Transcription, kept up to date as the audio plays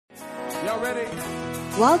Y'all ready?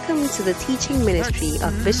 Welcome to the teaching ministry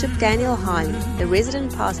of Bishop Daniel Harley, the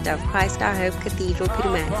resident pastor of Christ Our Hope Cathedral,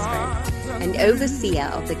 Pietermaritzburg, and overseer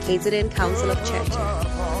of the KZN Council of Churches.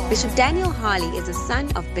 Bishop Daniel Harley is a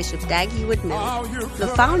son of Bishop Dag Heward-Mills, the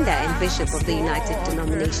founder and bishop of the United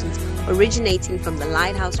Denominations, originating from the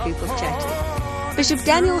Lighthouse Group of Churches. Bishop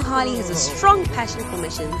Daniel Harley has a strong passion for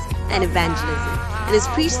missions and evangelism and has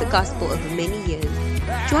preached the gospel over many years.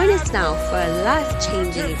 Join us now for a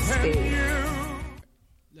life-changing experience.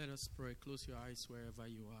 Let us pray. Close your eyes wherever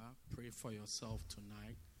you are. Pray for yourself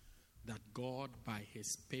tonight that God, by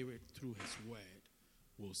His Spirit, through His Word,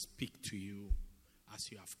 will speak to you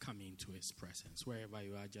as you have come into His presence. Wherever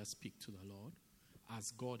you are, just speak to the Lord.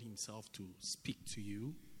 Ask God Himself to speak to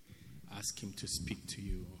you. Ask Him to speak to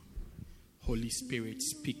you. Holy Spirit,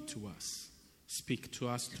 speak to us. Speak to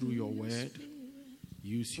us through your Word.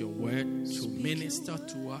 Use your Word to minister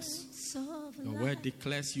to us. Your Word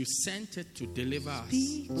declares you sent it to deliver us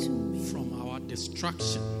from our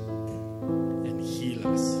destruction and heal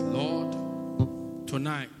us. Lord,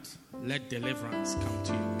 tonight, let deliverance come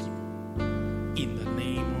to your people. In the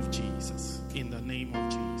name of Jesus. In the name of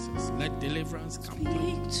Jesus. Let deliverance come to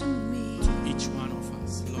each one of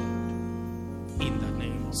us, Lord. In the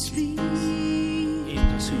name of Jesus. In the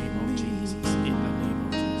name of Jesus. In the name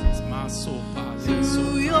of Jesus. Masopa.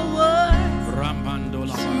 Through your word,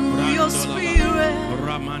 through your spirit,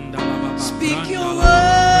 speak your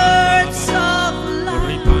words of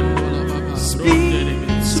life. Speak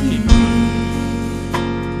to me.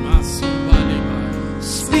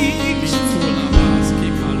 Speak to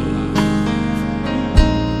me.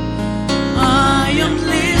 I am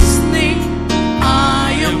listening. I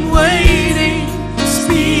am waiting.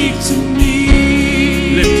 Speak to me.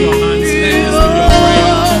 Lift your hands. Let us do your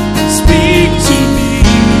prayer. Speak to me.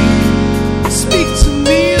 Speak to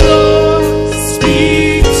me, Lord.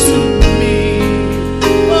 Speak to me.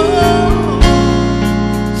 Oh,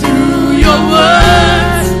 through your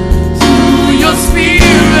word, through your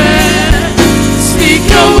spirit, speak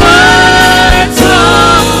your words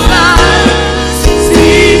of life.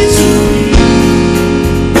 Speak to me.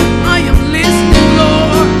 I am listening,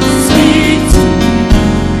 Lord. Speak to me.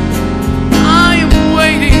 I am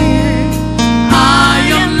waiting. I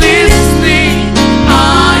am listening.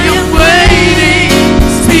 I am waiting.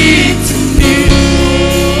 Speak to me.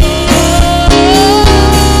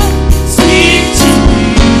 Speak to me.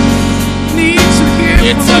 Need to hear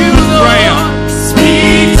It's from a you, good Lord. prayer.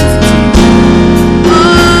 Speak to me.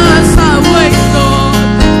 As I wait, Lord,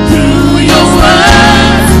 through your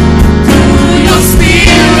word, through your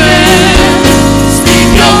spirit, speak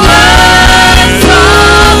your words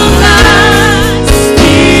of life.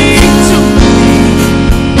 Speak to me.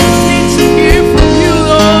 Need to hear from you,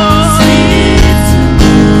 Lord. Speak to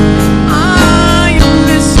me. I am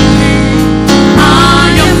listening. I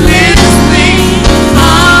am listening.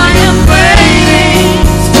 I am waiting.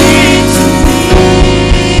 Speak to me.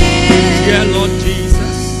 Dear Lord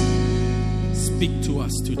Jesus, speak to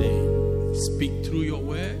us today. Speak through your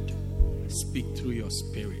word. Speak through your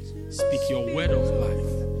spirit. Speak your word of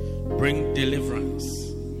life. Bring deliverance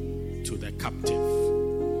to the captive.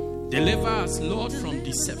 Deliver us, Lord, from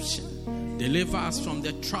deception. Deliver us from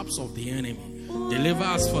the traps of the enemy. Deliver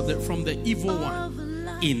us from the evil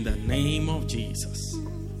one. In the name of Jesus.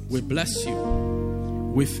 We bless you.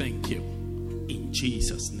 We thank you. In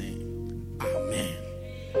Jesus' name. Amen.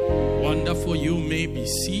 Wonderful. You may be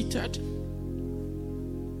seated.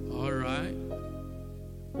 All right.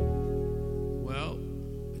 Well,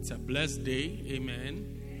 it's a blessed day. Amen.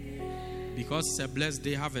 Because it's a blessed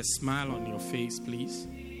day, have a smile on your face, please.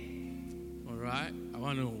 All right. I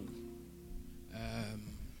want to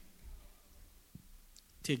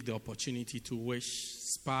take the opportunity to wish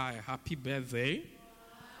Spa a happy birthday.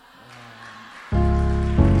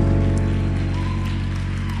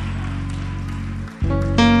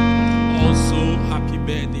 Also, happy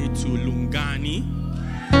birthday to Lungani.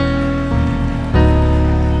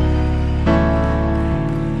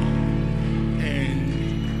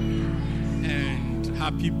 And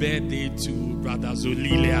happy birthday to Brother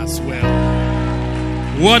Zolile as well.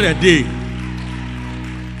 What a day.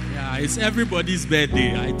 Yeah, it's everybody's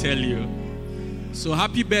birthday, I tell you. So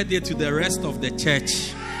happy birthday to the rest of the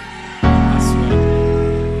church as well.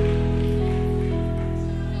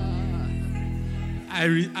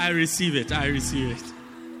 I receive it. I receive it.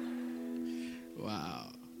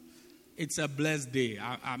 Wow. It's a blessed day.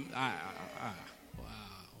 Wow,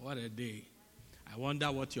 what a day. I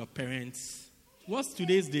wonder what your parents... What's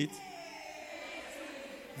today's date?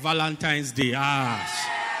 Valentine's Day. Ash.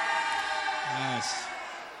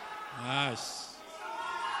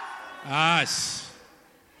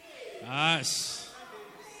 Gosh.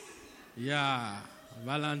 Yeah.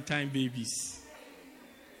 Valentine babies.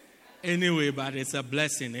 Anyway, but it's a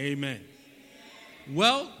blessing. Amen.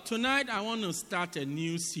 Well, tonight I want to start a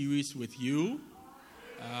new series with you.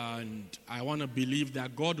 And I want to believe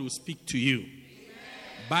that God will speak to you.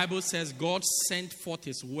 Bible says God sent forth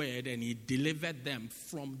his word and he delivered them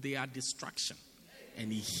from their destruction.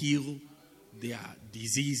 And he healed their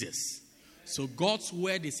diseases. So God's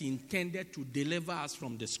word is intended to deliver us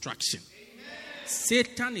from destruction.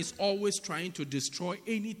 Satan is always trying to destroy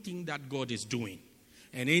anything that God is doing.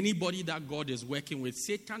 And anybody that God is working with,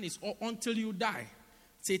 Satan is, until you die,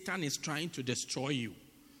 Satan is trying to destroy you.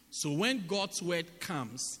 So when God's word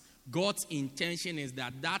comes, God's intention is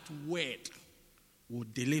that that word will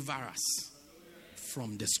deliver us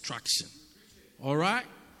from destruction. All right?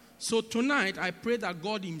 So tonight, I pray that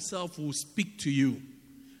God himself will speak to you.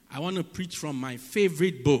 I want to preach from my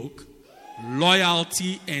favorite book,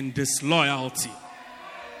 Loyalty and Disloyalty.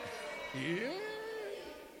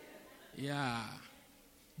 Yeah.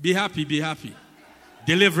 Be happy, be happy.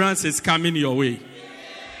 Deliverance is coming your way.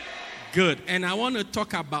 Good. And I want to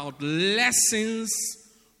talk about lessons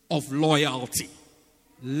of loyalty.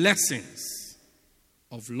 Lessons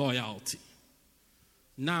of loyalty.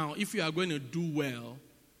 Now, if you are going to do well,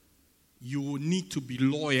 you will need to be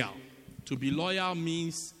loyal. To be loyal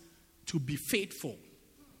means to be faithful.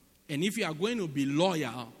 And if you are going to be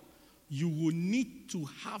loyal, you will need to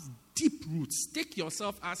have deep roots. Take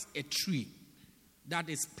yourself as a tree that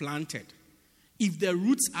is planted. If the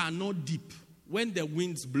roots are not deep, when the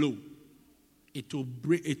winds blow, it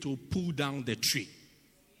will pull down the tree.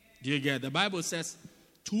 Do you get it? The Bible says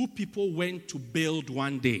 2 people went to build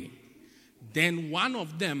one day. Then one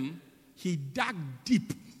of them, he dug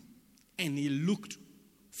deep and he looked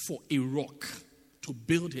for a rock to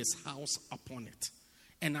build his house upon it.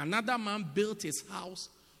 And another man built his house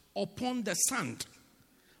upon the sand.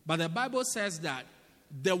 But the Bible says that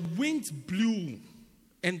the wind blew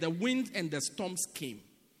and the wind and the storms came.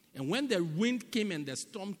 And when the wind came and the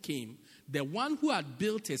storm came, the one who had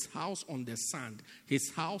built his house on the sand,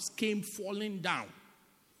 his house came falling down.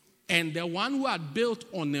 And the one who had built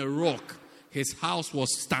on a rock, his house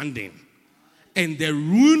was standing. And the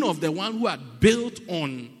ruin of the one who had built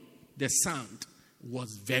on the sand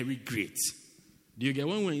was very great. Do you get,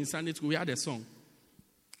 when we were in Sunday school, we had a song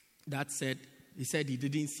that said, he said he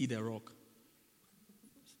didn't see the rock.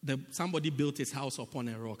 Somebody built his house upon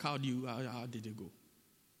a rock. How did it go?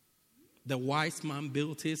 The wise man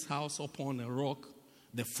built his house upon a rock.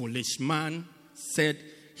 The foolish man said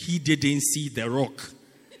he didn't see the rock.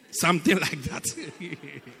 Something like that.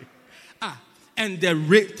 And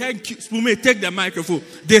thank you, Spume, take the microphone.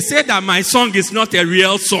 They said that my song is not a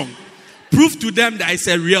real song. Prove to them that it's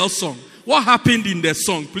a real song. What happened in the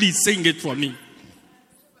song? Please sing it for me.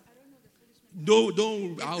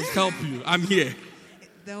 Don't, I'll help you. I'm here.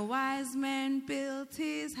 The wise man built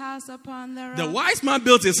his house upon the rock. The wise man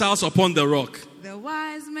built his house upon the rock. The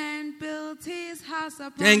wise man built his house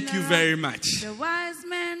upon the rock. Thank you very much. The wise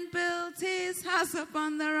man built his house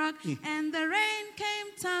upon the rock, and the rain came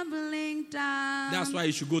tumbling down. That's why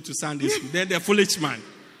you should go to Sunday school. Then the foolish man.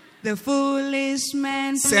 The foolish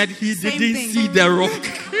man said he didn't see the rock.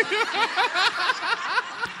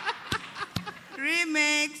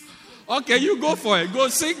 Remix. Okay, you go for it. Go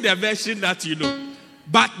sing the version that you know.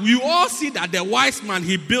 But we all see that the wise man,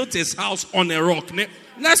 he built his house on a rock.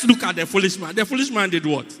 Let's look at the foolish man. The foolish man did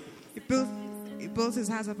what? He built his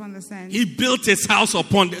house upon the sand. He built his house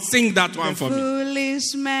upon the... Sing that one for me. The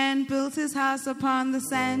foolish man built his house upon the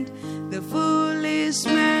sand. The foolish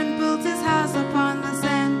man built his house upon the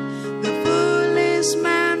sand. The foolish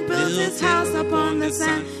man built his house upon the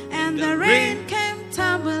sand. And the rain came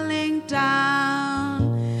tumbling down.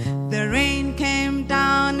 The rain came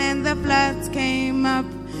down and the floods came up.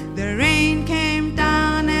 The rain came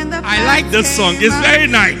down and the floods I like this song. It's very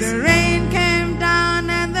nice. The rain came down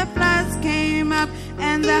and the floods came up.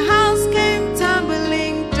 And the house came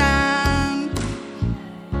tumbling down.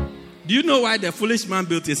 Do you know why the foolish man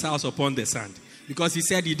built his house upon the sand? Because he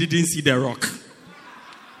said he didn't see the rock.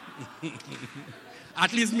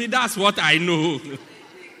 At least me, that's what I know.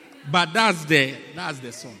 But that's the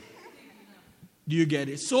song. Do you get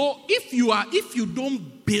it? So if you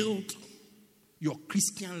don't build your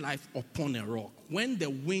Christian life upon a rock, when the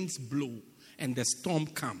winds blow and the storm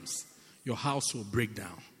comes, your house will break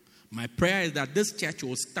down. My prayer is that this church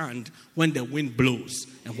will stand when the wind blows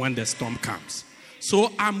and when the storm comes.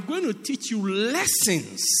 So I'm going to teach you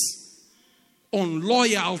lessons on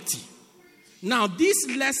loyalty. Now, these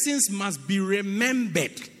lessons must be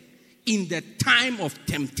remembered in the time of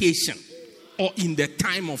temptation or in the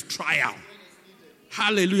time of trial.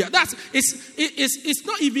 Hallelujah. It's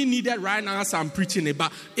not even needed right now as I'm preaching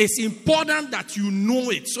about. It's important that you know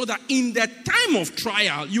it so that in the time of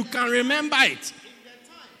trial, you can remember it.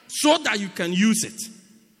 So that you can use it.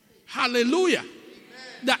 Hallelujah.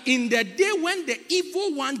 That in the day when the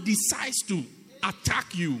evil one decides to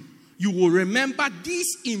attack you, you will remember these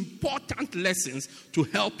important lessons to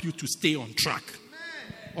help you to stay on track.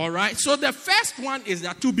 All right? So the first one is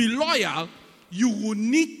that to be loyal, you will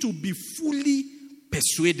need to be fully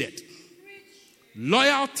persuaded.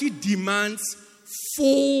 Loyalty demands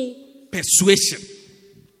full persuasion.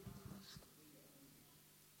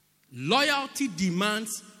 Loyalty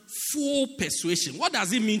demands full persuasion. What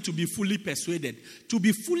does it mean to be fully persuaded? To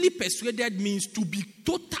be fully persuaded means to be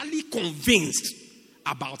totally convinced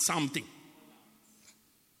about something.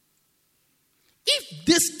 If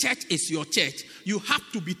this church is your church, you have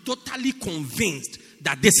to be totally convinced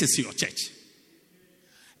that this is your church.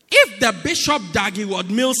 If the Bishop Dag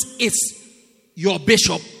Heward-Mills is your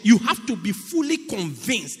bishop, you have to be fully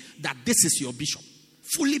convinced that this is your bishop.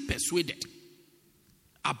 Fully persuaded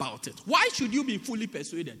about it. Why should you be fully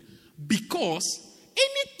persuaded? Because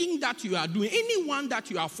anything that you are doing, anyone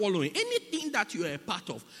that you are following, anything that you are a part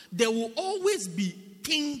of, there will always be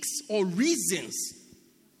things or reasons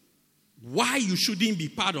why you shouldn't be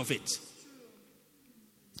part of it.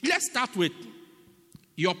 Let's start with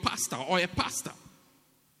your pastor or a pastor.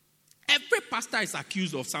 Every pastor is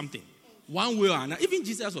accused of something, one way or another. Even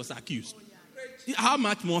Jesus was accused. How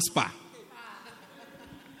much more Spa?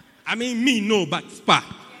 I mean, me, no, but Spa.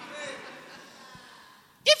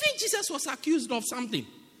 Even Jesus was accused of something.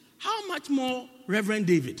 How much more Reverend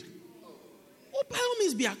David? Oh, by all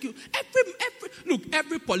means be accused.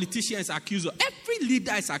 Every politician is accused of, every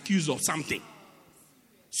leader is accused of something.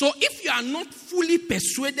 So if you are not fully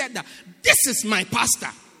persuaded that this is my pastor,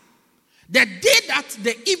 the day that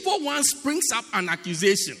the evil one springs up an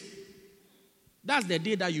accusation, that's the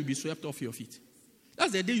day that you'll be swept off your feet.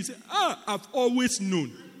 That's the day you say, I've always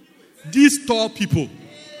known these tall people.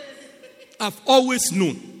 I've always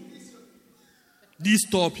known these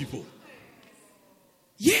tall people.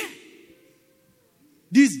 Yeah.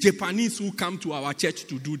 These Japanese who come to our church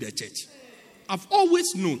to do the church. I've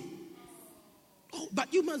always known. Oh,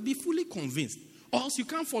 but you must be fully convinced, or else you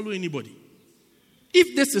can't follow anybody.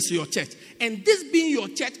 If this is your church, and this being your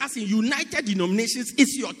church as in United Denominations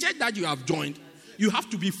is your church that you have joined, you have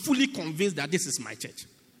to be fully convinced that this is my church.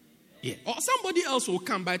 Yeah. Or somebody else will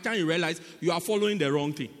come by the time you realize you are following the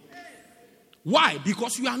wrong thing. Why?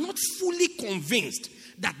 Because you are not fully convinced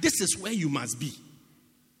that this is where you must be.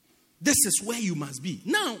 This is where you must be.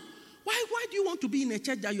 Now, why do you want to be in a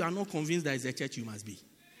church that you are not convinced that is a church you must be?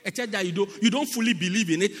 A church that you don't fully believe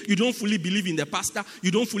in it. You don't fully believe in the pastor. You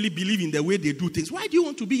don't fully believe in the way they do things. Why do you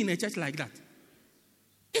want to be in a church like that?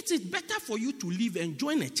 It is better for you to live and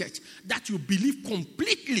join a church that you believe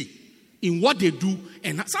completely in what they do.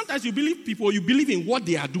 And sometimes you believe in what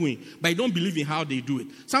they are doing, but you don't believe in how they do it.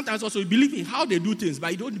 Sometimes also you believe in how they do things,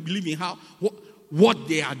 but you don't believe in what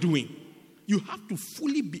they are doing. You have to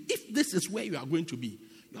fully be, if this is where you are going to be,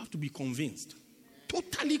 you have to be convinced.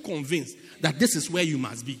 Totally convinced that this is where you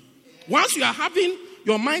must be. Once you are having,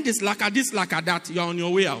 your mind is like this, like that, you are on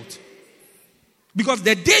your way out. Because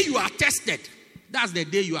the day you are tested, that's the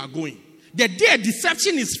day you are going. The day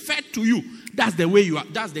deception is fed to you, that's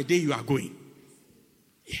the day you are going.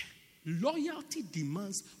 Yeah. Loyalty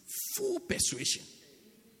demands full persuasion.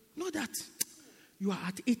 Not that you are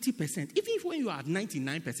at 80%. Even when you are at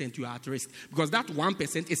 99%, you are at risk. Because that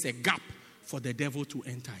 1% is a gap for the devil to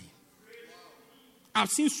enter in. I've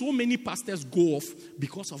seen so many pastors go off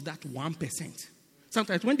because of that 1%.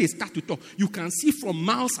 Sometimes when they start to talk, you can see from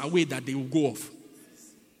miles away that they will go off.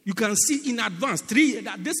 You can see in advance,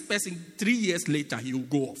 that this person, 3 years later, he will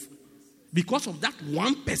go off. Because of that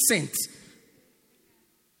 1%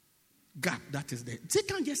 gap that is there.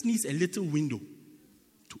 Satan just needs a little window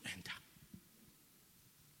to enter.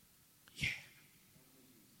 Yeah.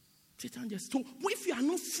 Satan just... So if you are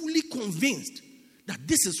not fully convinced that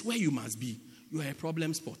this is where you must be, you are a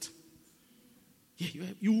problem spot. Yeah,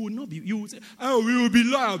 you will not be. You will say, we will be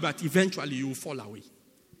loyal, but eventually you will fall away.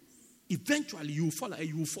 Eventually you will fall away.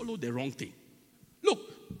 You will follow the wrong thing. Look,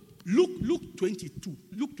 Luke 22,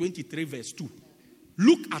 Luke 23, verse 2.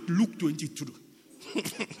 Look at Luke 22.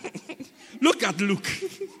 Look at Luke.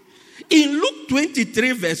 In Luke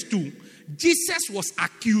 23, verse 2, Jesus was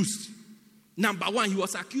accused. Number one, he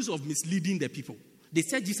was accused of misleading the people. They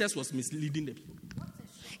said Jesus was misleading the people.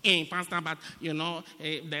 Hey, Pastor, but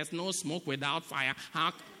there's no smoke without fire.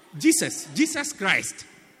 Jesus Christ.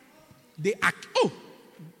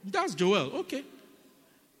 That's Joel. Okay.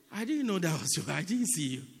 I didn't know that was Joel. I didn't see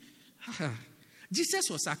you. Jesus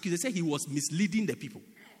was accused. They said he was misleading the people.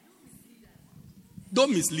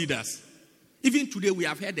 Don't mislead us. Even today we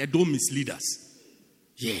have heard that don't mislead us.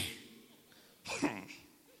 Yeah.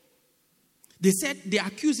 They said they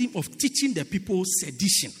accused him of teaching the people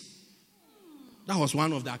sedition. That was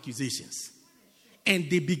one of the accusations. And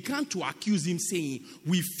they began to accuse him, saying,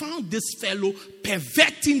 we found this fellow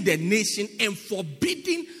perverting the nation and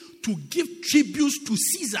forbidding to give tributes to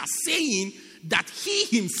Caesar, saying that he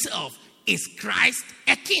himself is Christ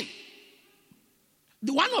a king.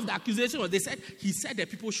 One of the accusations was he said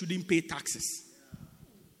that people shouldn't pay taxes.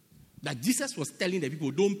 That Jesus was telling the people,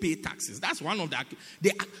 don't pay taxes. That's one of the...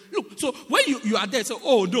 Look, so when you are there, so,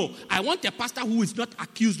 oh no, I want a pastor who is not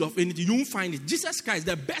accused of anything. You won't find it. Jesus Christ,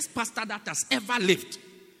 the best pastor that has ever lived.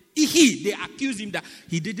 They accused him that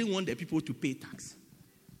he didn't want the people to pay tax.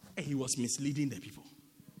 And he was misleading the people.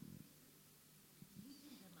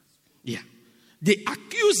 Yeah. They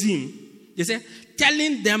accused him, they said,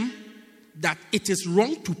 telling them that it is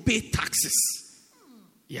wrong to pay taxes.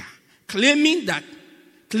 Yeah. Claiming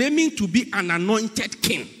to be an anointed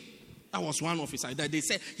king. That was one of his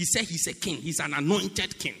ideas. He said he's a king. He's an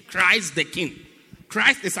anointed king. Christ the king.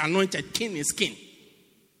 Christ is anointed. King is king.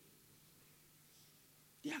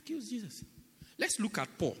 They accused Jesus. Let's look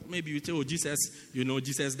at Paul. Maybe you say, oh, Jesus,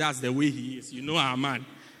 Jesus, that's the way he is. Our man.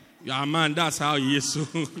 Our man, that's how he is. So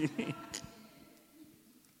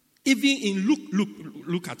even in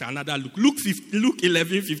look at another Luke. Luke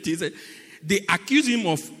 11:50, they accuse him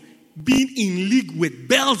of being in league with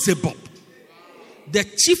Beelzebub, the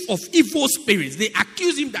chief of evil spirits. They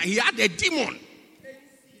accuse him that he had a demon.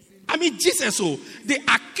 I mean, Jesus, they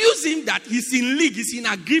accuse him that he's in league, he's in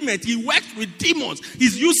agreement, he works with demons,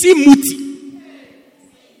 he's using muti.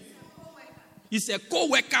 He's a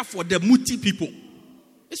co-worker for the muti people.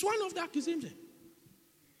 It's one of the accusations.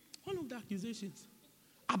 One of the accusations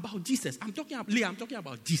about Jesus. I'm talking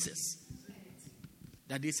about Jesus.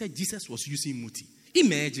 That they said Jesus was using muti.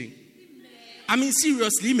 Imagine. I mean,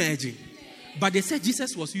 seriously, imagine. But they said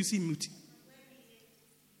Jesus was using muti.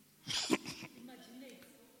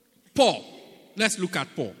 Paul. Let's look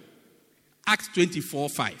at Paul. Acts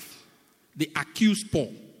 24:5. They accused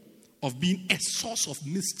Paul of being a source of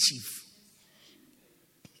mischief.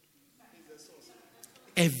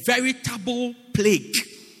 A veritable plague.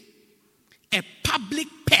 A public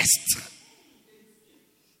pest.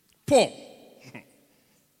 Paul.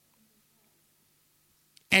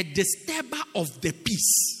 A disturber of the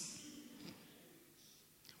peace.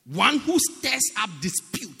 One who stirs up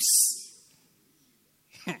disputes.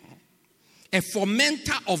 A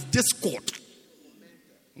fomenter of discord.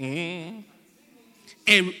 A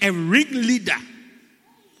ringleader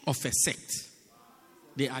of a sect.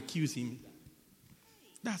 They accuse him.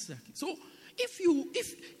 That's the so if you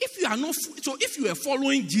are not so if you are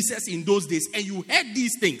following Jesus in those days and you heard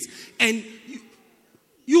these things and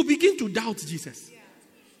you begin to doubt Jesus.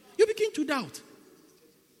 You begin to doubt.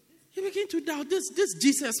 You begin to doubt this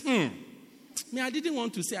Jesus. I didn't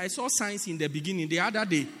want to say I saw signs in the beginning. The other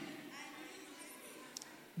day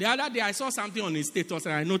I saw something on his status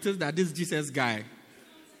and I noticed that this Jesus guy,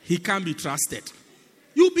 he can't be trusted.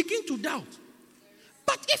 You begin to doubt.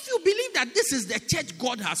 But if you believe that this is the church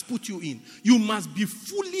God has put you in, you must be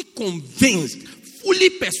fully convinced, fully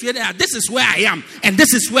persuaded that this is where I am and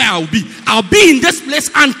this is where I'll be. I'll be in this place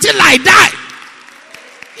until I die.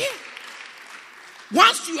 Yeah.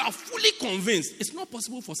 Once you are fully convinced, it's not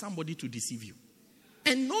possible for somebody to deceive you.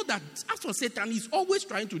 And know that as for Satan, he's always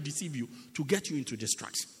trying to deceive you to get you into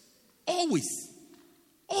destruction. Always.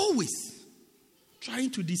 Always trying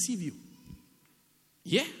to deceive you.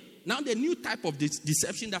 Yeah. Now the new type of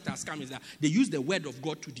deception that has come is that they use the word of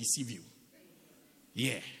God to deceive you.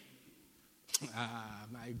 Yeah.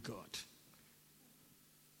 My God.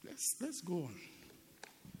 Let's go on.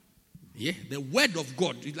 Yeah, the word of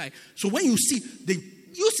God. So when you see, they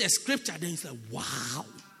use a scripture, then it's like, wow,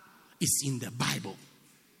 it's in the Bible.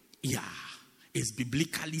 Yeah, it's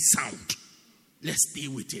biblically sound. Let's stay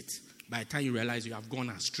with it. By the time you realize you have gone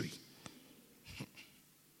astray.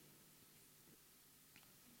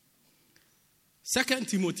 2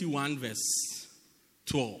 Timothy 1 verse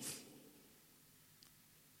 12.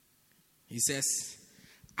 He says,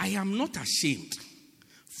 I am not ashamed,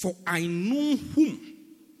 for I know whom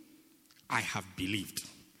I have believed,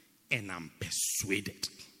 and I'm persuaded.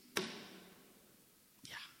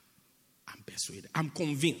 Yeah, I'm persuaded. I'm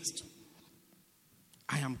convinced.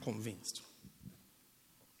 I am convinced.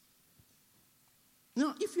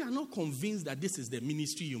 Now, if you are not convinced that this is the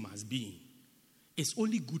ministry you must be in, it's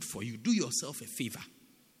only good for you. Do yourself a favor.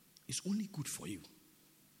 It's only good for you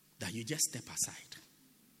that you just step aside.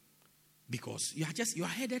 Because you are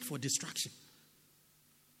headed for destruction.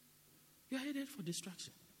 You are headed for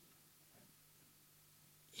destruction.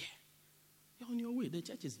 Yeah. You're on your way. The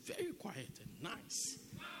church is very quiet and nice.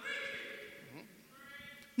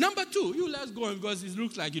 Number 2, let's go on because it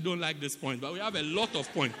looks like you don't like this point, but we have a lot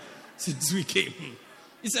of points since we came.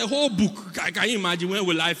 It's a whole book. Can you imagine when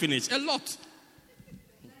will I finish? A lot.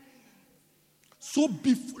 So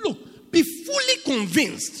be fully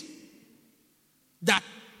convinced that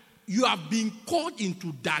you have been called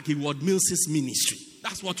into Dag Heward-Mills's ministry.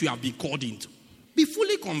 That's what you have been called into. Be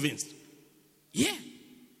fully convinced. Yeah.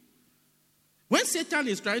 When Satan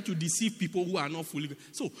is trying to deceive people who are not fully,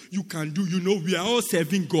 so you can do, we are all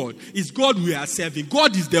serving God. It's God we are serving.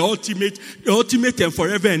 God is the ultimate and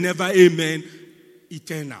forever and ever, amen,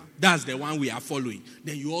 eternal. That's the one we are following.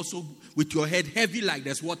 Then you also, with your head heavy like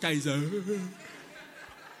there's water, is a...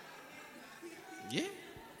 Yeah.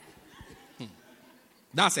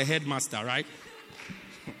 That's a headmaster, right?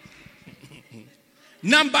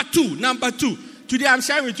 Number two. Today I'm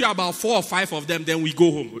sharing with you about 4 or 5 of them, then we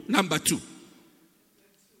go home. Number 2.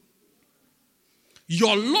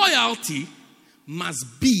 Your loyalty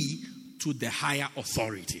must be to the higher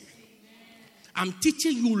authority. I'm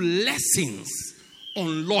teaching you lessons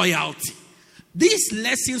on loyalty. These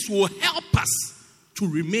lessons will help us to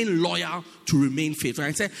remain loyal, to remain faithful.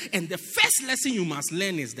 And the first lesson you must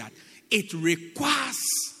learn is that it requires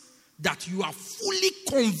that you are fully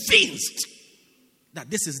convinced that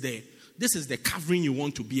this is the covering you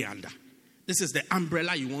want to be under. This is the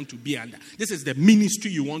umbrella you want to be under. This is the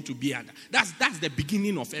ministry you want to be under. That's the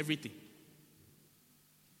beginning of everything.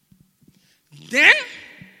 Then,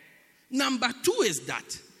 number 2 is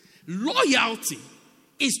that loyalty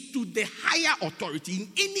is to the higher authority.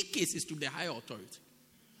 In any case, it's to the higher authority.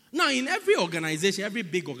 Now, in every organization, every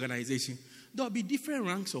big organization, there will be different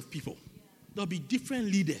ranks of people. There will be different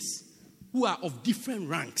leaders who are of different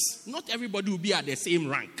ranks. Not everybody will be at the same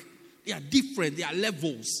rank. They are different. There are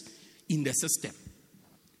levels in the system.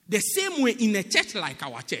 The same way in a church like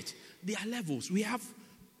our church, there are levels. We have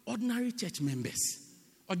ordinary church members.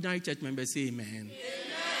 Ordinary church members say amen. Amen.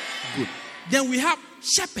 Good. Then we have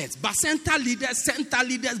shepherds, basanta leaders, center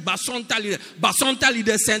leaders, basanta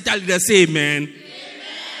leaders, center leaders, say amen. Amen.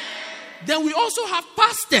 Then we also have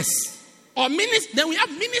pastors or ministers. Then we have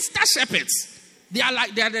minister shepherds. They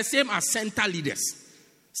are the same as center leaders.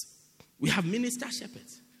 We have minister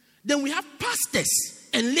shepherds. Then we have pastors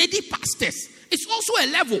and lady pastors. It's also a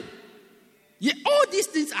level. Yeah, all these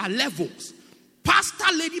things are levels.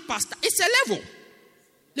 Pastor, lady pastor, it's a level.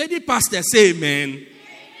 Lady pastor, say amen. Amen.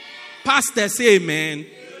 Pastor, say amen.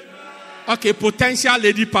 Amen. Okay, potential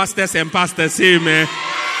lady pastors and pastors, say amen.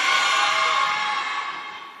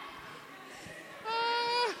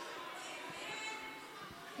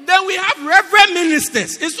 Then we have reverend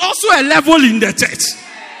ministers. It's also a level in the church.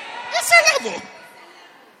 It's a level.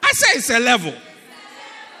 I say it's a level.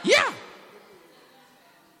 Yeah.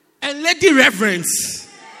 And lady reverends.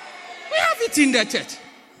 We have it in the church.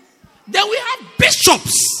 Then we have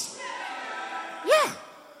bishops. Yeah.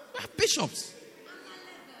 We have bishops.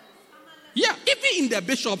 Yeah. Even in the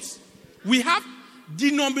bishops, we have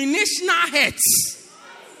denominational heads.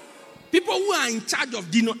 People who are in charge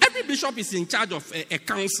of every bishop is in charge of a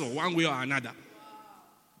council, one way or another.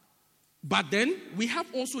 But then we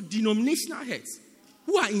have also denominational heads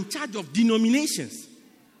who are in charge of denominations.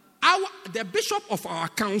 The bishop of our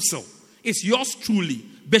council is yours truly,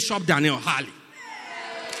 Bishop Daniel Harley.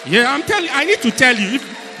 Yeah, I'm telling you, I need to tell you,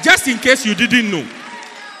 just in case you didn't know.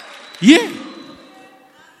 Yeah.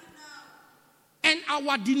 And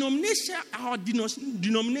our denominational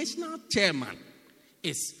chairman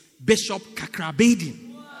is Bishop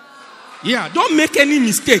Kakrabedin. Yeah, don't make any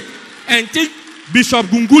mistake and think Bishop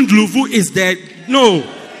Gungun Dluvu is there. No.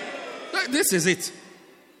 This is it.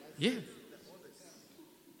 Yeah.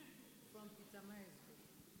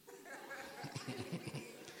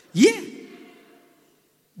 Yeah.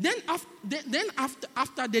 Then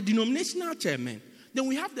after the denominational chairman, then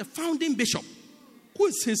we have the founding bishop, who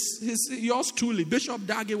is yours truly, Bishop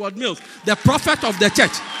Dag Heward-Mills, the prophet of the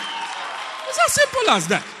church. It's as simple as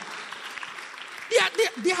that.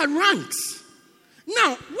 There are ranks.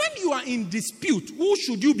 Now, when you are in dispute, who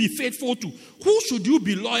should you be faithful to? Who should you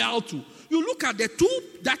be loyal to? You look at the two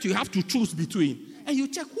that you have to choose between, and you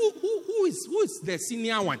check who is the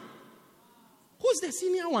senior one. Who's the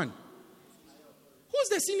senior one? Who's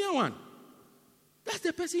the senior one? That's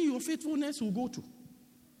the person your faithfulness will go to.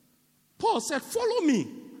 Paul said, follow me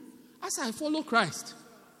as I follow Christ.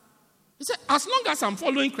 He said, as long as I'm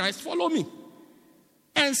following Christ, follow me.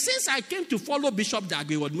 And since I came to follow Bishop Dag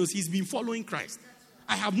Heward-Mills, he's been following Christ.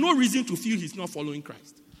 I have no reason to feel he's not following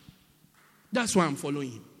Christ. That's why I'm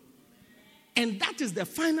following him. And that is the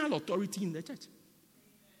final authority in the church.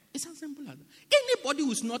 It's as simple as that. Anybody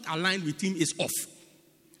who's not aligned with him is off.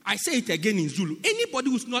 I say it again in Zulu.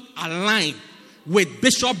 Anybody who's not aligned with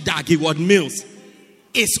Bishop Dag Heward-Mills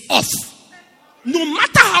is off. No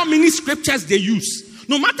matter how many scriptures they use,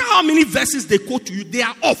 no matter how many verses they quote to you, they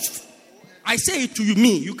are off. I say it to you,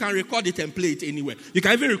 me. You can record it and play it anywhere. You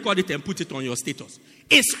can even record it and put it on your status.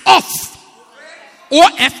 It's off.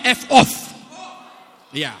 O-F-F off.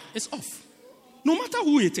 Yeah, it's off. No matter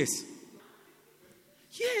who it is.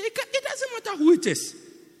 Yeah, it doesn't matter who it is.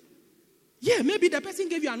 Yeah, maybe the person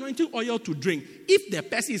gave you anointing oil to drink. If the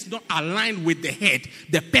person is not aligned with the head,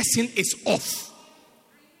 the person is off.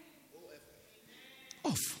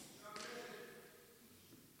 Off.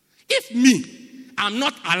 If me, I'm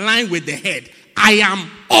not aligned with the head, I am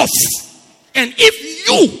off. And if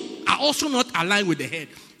you are also not aligned with the head,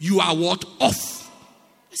 you are what? Off.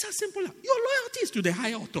 It's as simple as your loyalty is to the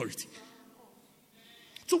higher authority.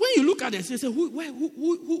 So when you look at it, you say,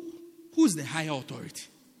 who's the higher authority?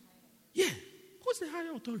 Yeah, who's the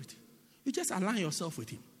higher authority? You just align yourself with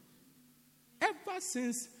him. Ever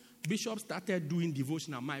since Bishop started doing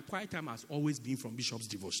devotional, my quiet time has always been from Bishop's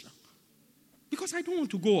devotional. Because I don't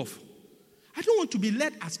want to go off. I don't want to be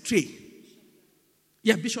led astray.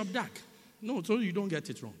 Yeah, Bishop Dag. No, so you don't get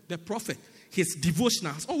it wrong. The prophet, his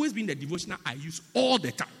devotional has always been the devotional I use all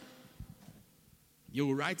the time. You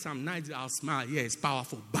will write some nights, I'll smile. Yeah, it's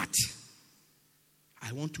powerful. But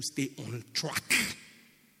I want to stay on track.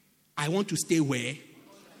 I want to stay where?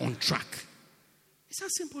 On track. It's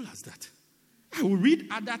as simple as that. I will read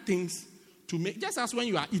other things to make, just as when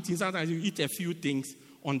you are eating, sometimes you eat a few things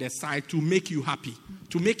on the side to make you happy,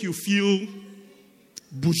 to make you feel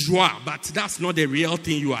bourgeois, but that's not the real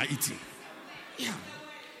thing you are eating. Yeah.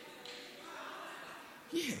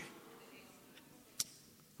 Yeah.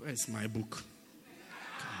 Where's my book?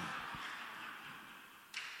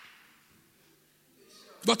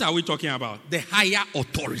 What are we talking about? The higher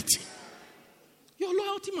authority. Your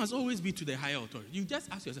loyalty must always be to the higher authority. You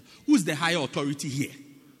just ask yourself, who's the higher authority here?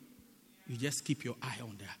 You just keep your eye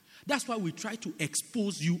on there. That's why we try to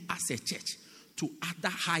expose you as a church to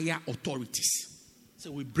other higher authorities.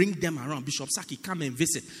 So we bring them around. Bishop Saki, come and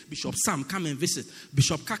visit. Bishop Sam, come and visit.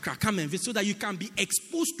 Bishop Kakra, come and visit. So that you can be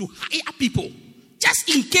exposed to higher people.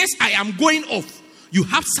 Just in case I am going off, you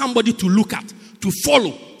have somebody to look at, to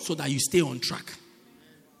follow, so that you stay on track.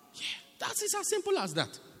 Yeah, that's as simple as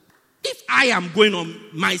that. If I am going on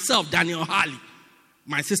myself, Daniel Harley,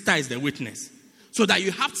 my sister is the witness. So that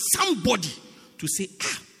you have somebody to say,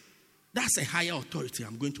 that's a higher authority,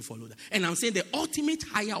 I'm going to follow that. And I'm saying the ultimate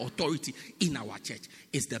higher authority in our church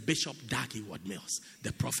is the Bishop Dag Heward-Mills,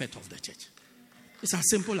 the prophet of the church. It's as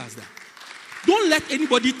simple as that. Don't let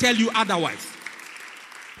anybody tell you otherwise.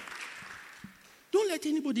 Don't let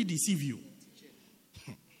anybody deceive you.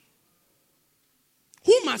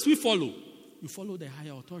 Who must we follow? You follow the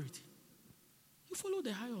higher authority. You follow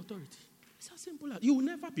the higher authority. It's as simple as you will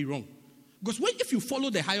never be wrong. Because if you follow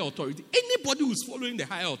the higher authority, anybody who's following the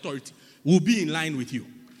higher authority will be in line with you.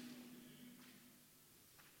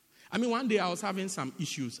 I mean, one day I was having some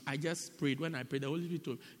issues. I just prayed. When I prayed, the Holy Spirit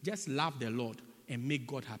told me, just love the Lord and make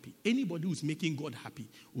God happy. Anybody who's making God happy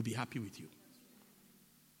will be happy with you.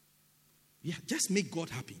 Yeah, just make God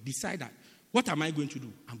happy. Decide that. What am I going to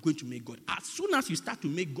do? I'm going to make God. As soon as you start to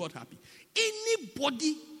make God happy,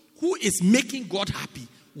 anybody who is making God happy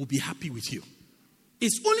will be happy with you.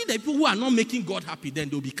 It's only the people who are not making God happy, then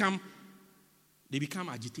they become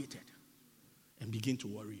agitated and begin to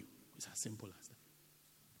worry you. It's as simple as that.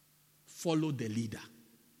 Follow the leader.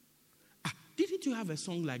 Didn't you have a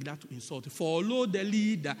song like that to insult? Follow the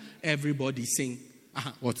leader. Everybody sing.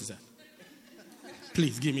 What is that?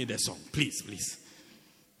 Please give me the song. Please, please.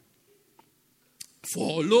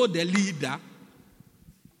 Follow the leader.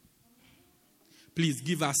 Please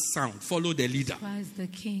give us sound. Follow the leader. Christ the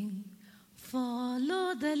King.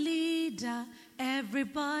 Follow the leader.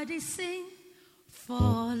 Everybody sing.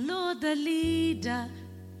 Follow the leader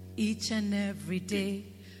each and every day.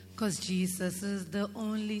 Because Jesus is the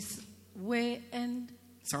only way and...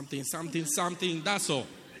 Something. That's all.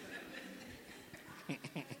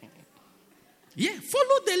 Yeah,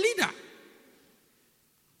 follow the leader.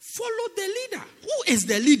 Follow the leader. Who is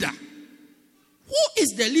the leader? Who is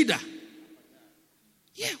the leader?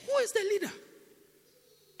 Yeah, who is the leader?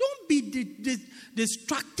 Don't be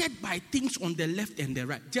distracted by things on the left and the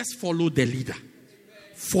right. Just follow the leader.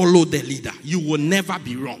 Follow the leader. You will never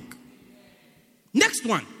be wrong. Next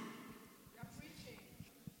one.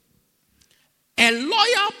 A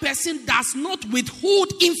loyal person does not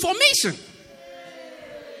withhold information.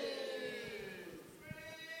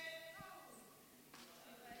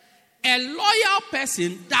 A loyal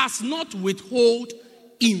person does not withhold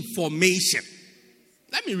information.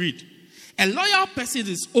 Let me read. A loyal person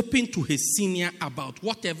is open to his senior about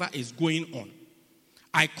whatever is going on.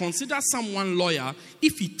 I consider someone loyal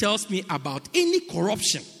if he tells me about any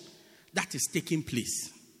corruption that is taking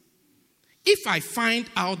place. If I find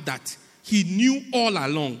out that he knew all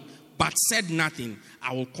along but said nothing,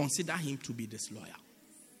 I will consider him to be disloyal.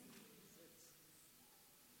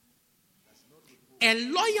 A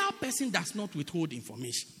loyal person does not withhold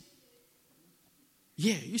information.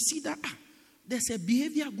 Yeah, you see that? There's a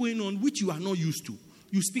behavior going on which you are not used to.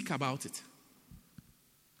 You speak about it.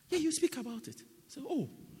 Yeah, you speak about it. So, oh,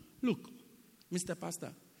 look, Mr.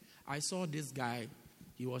 Pastor, I saw this guy.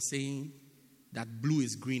 He was saying that blue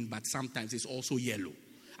is green, but sometimes it's also yellow.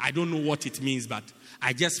 I don't know what it means, but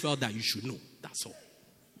I just felt that you should know. That's all.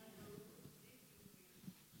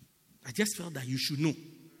 I just felt that you should know.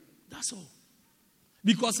 That's all.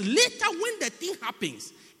 Because later when the thing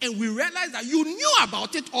happens and we realize that you knew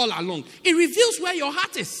about it all along, it reveals where your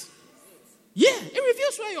heart is. Yeah, it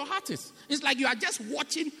reveals where your heart is. It's like you are just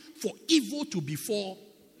watching for evil to befall.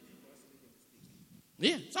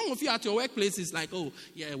 Yeah, some of you at your workplace is like, oh,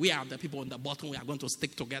 yeah, we are the people on the bottom. We are going to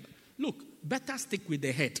stick together. Look, better stick with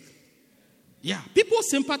the head. Yeah, people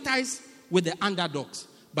sympathize with the underdogs,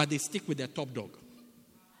 but they stick with the top dog.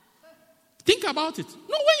 Think about it.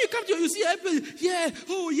 No, when you come to, you see everybody, yeah,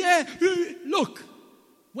 oh yeah. Look,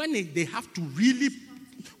 when they have to really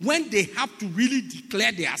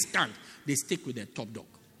declare their stand, they stick with the top dog.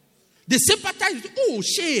 They sympathize with, oh,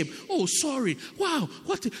 shame, oh, sorry, wow,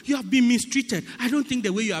 what, you have been mistreated. I don't think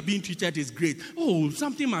the way you are being treated is great. Oh,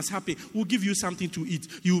 something must happen. We'll give you something to eat.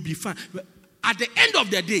 You will be fine. But at the end of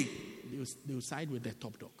the day, they will side with the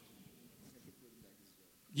top dog.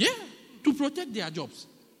 Yeah, to protect their jobs.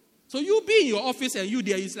 So you be in your office and you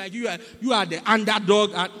there, it's like you are the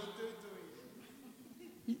underdog.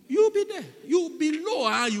 You'll be there. You'll be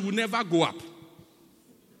lower, you will never go up.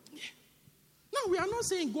 Yeah. No, we are not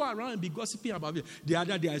saying go around and be gossiping about it. The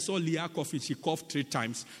other day I saw Leah coughing. She coughed 3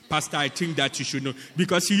 times. Pastor, I think that you should know.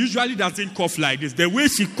 Because she usually doesn't cough like this. The way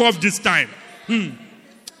she coughed this time,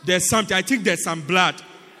 there's something. I think there's some blood.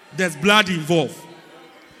 There's blood involved.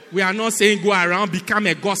 We are not saying go around, become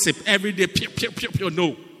a gossip every day. Pew, pew, pew, pew.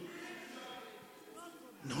 No.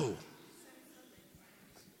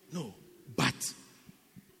 No. But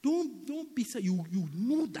don't be sad. You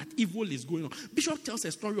know that evil is going on. Bishop tells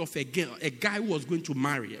a story of a guy who was going to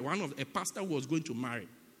marry, a pastor who was going to marry.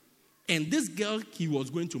 And this girl he was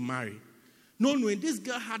going to marry, not knowing this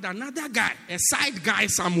girl had another guy, a side guy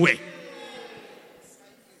somewhere.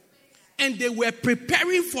 And they were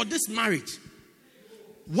preparing for this marriage.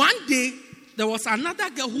 One day, there was another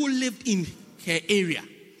girl who lived in her area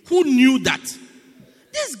who knew that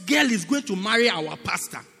this girl is going to marry our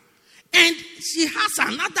pastor. And she has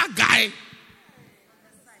another guy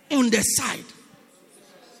on the side.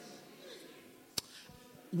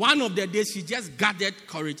 One of the days, she just gathered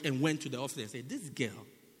courage and went to the office and said, this girl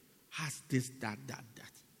has this, that.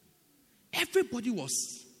 Everybody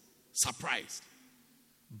was surprised.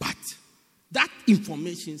 But that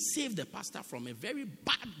information saved the pastor from a very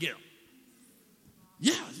bad girl.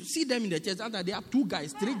 Yeah, you see them in the church. They have 2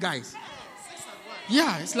 guys, 3 guys.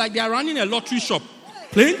 Yeah, it's like they are running a lottery shop.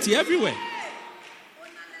 Plenty everywhere.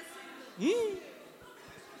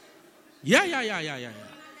 Yeah.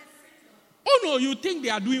 Oh no, you think they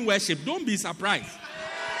are doing worship. Don't be surprised.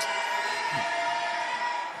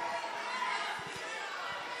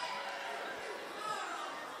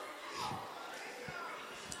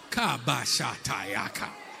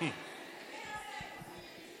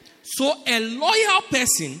 So a loyal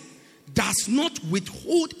person does not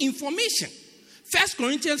withhold information. 1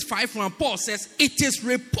 Corinthians 5:1, Paul says, it is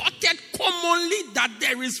reported commonly that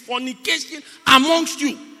there is fornication amongst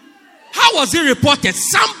you. How was it reported?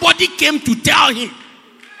 Somebody came to tell him.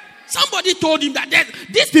 Somebody told him that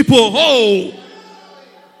these people,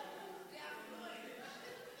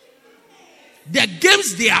 the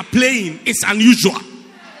games they are playing is unusual.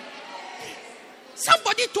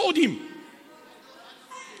 Somebody told him.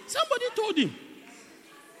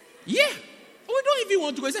 Yeah. We don't even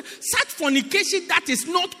want to go. Such fornication that is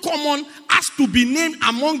not common has to be named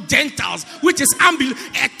among Gentiles, which is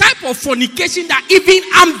a type of fornication that even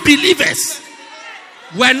unbelievers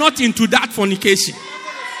were not into that fornication.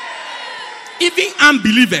 Even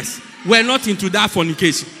unbelievers were not into that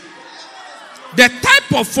fornication. The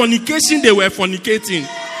type of fornication they were fornicating,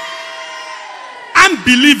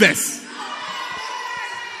 unbelievers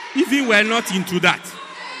even were not into that.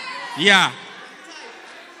 Yeah.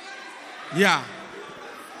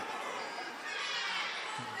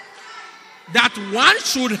 That that one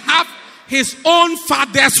should have his own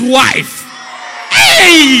father's wife.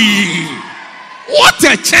 Hey! What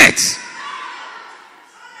a church!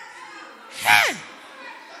 Hey!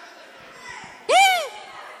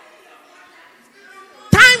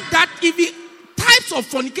 Time that even types of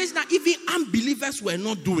fornication that even unbelievers were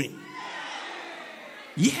not doing.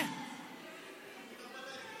 Yeah.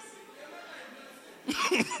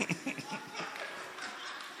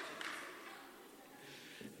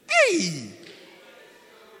 Hey!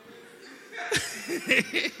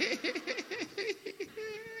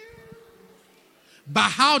 But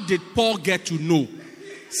how did Paul get to know?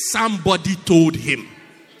 Somebody told him.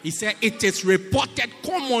 He said it is reported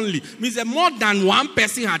commonly. Means that more than one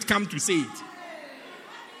person had come to say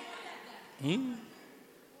it.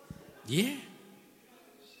 Yeah.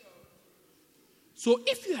 So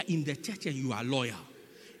if you are in the church and you are loyal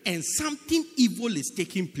and something evil is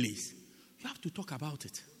taking place, you have to talk about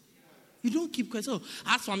it. You don't keep quiet. So,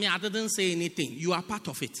 as for me, I didn't say anything. You are part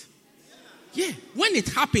of it. Yeah. When it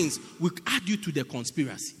happens, we add you to the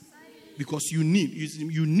conspiracy. Because you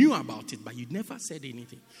knew about it, but you never said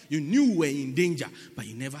anything. You knew you were in danger, but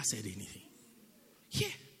you never said anything. Yeah.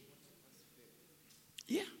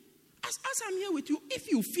 Yeah. As I'm here with you,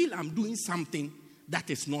 if you feel I'm doing something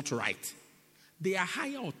that is not right, there are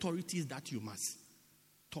higher authorities that you must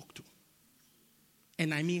talk to.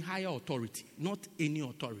 And I mean higher authority, not any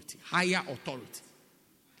authority. Higher authority.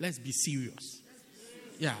 Let's be serious.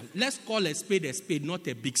 Yeah, let's call a spade, not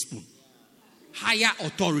a big spoon. Higher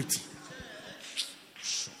authority.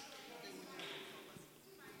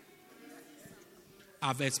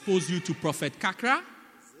 I've exposed you to Prophet Kakra.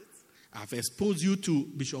 I've exposed you to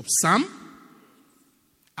Bishop Sam.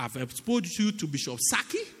 I've exposed you to Bishop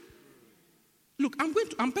Saki. Look,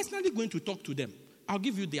 I'm personally going to talk to them. I'll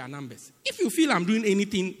give you their numbers. If you feel I'm doing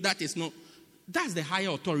anything that's the higher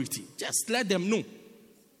authority. Just let them know.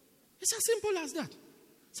 It's as simple as that.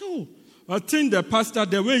 So, I think the pastor,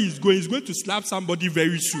 the way he's going to slap somebody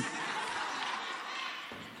very soon.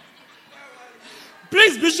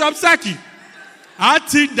 Please, Bishop Saki. I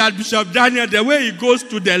think that Bishop Daniel, the way he goes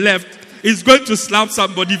to the left, is going to slap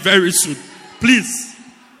somebody very soon. Please.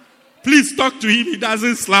 Please talk to him. He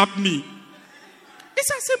doesn't slap me.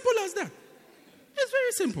 It's as simple as that. It's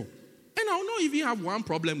very simple. And I'll not even have one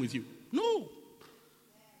problem with you. No.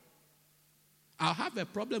 I'll have a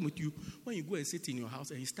problem with you when you go and sit in your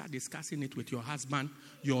house and you start discussing it with your husband,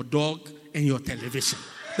 your dog, and your television.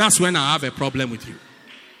 That's when I'll have a problem with you.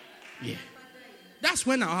 Yeah. That's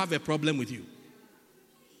when I'll have a problem with you.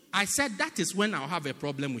 I said that is when I'll have a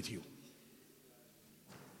problem with you.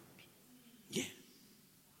 Yeah.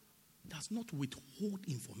 Does not withhold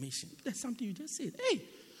information. There's something you just said. Hey,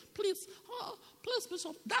 please,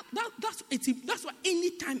 Bishop. That's why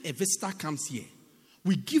anytime a visitor comes here,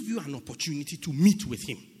 we give you an opportunity to meet with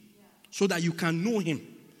him so that you can know him.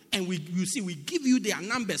 And we give you their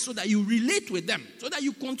numbers so that you relate with them, so that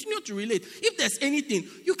you continue to relate. If there's anything,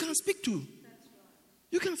 you can speak to.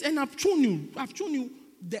 You can, and I've shown you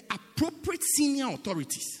the appropriate senior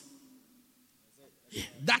authorities. Yeah,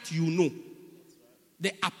 that you know.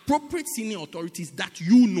 The appropriate senior authorities that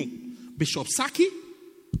you know. Bishop Saki,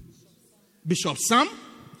 Bishop Sam,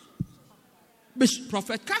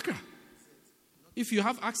 Prophet Kakra. If you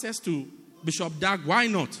have access to Bishop Dag, why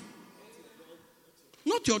not?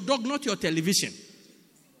 Not your dog, not your television,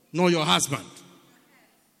 nor your husband.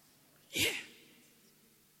 Yeah.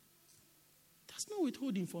 Does not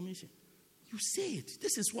withhold information. You say it.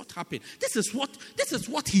 This is what happened. This is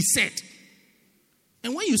what he said.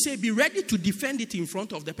 And when you say, be ready to defend it in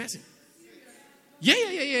front of the person.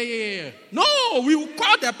 Yeah. No, we will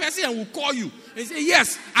call the person and we'll call you. And say,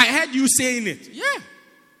 yes, I heard you saying it. Yeah.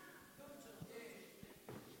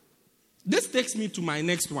 This takes me to my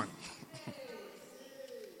next one.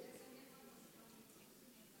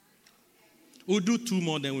 We'll do 2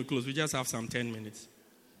 more, then we'll close. We just have some 10 minutes.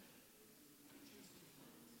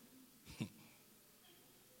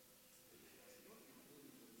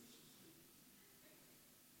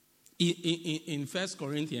 In 1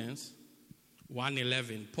 Corinthians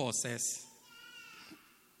 1:11, Paul says,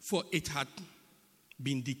 for it had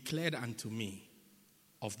been declared unto me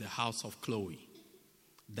of the house of Chloe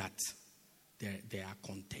that there are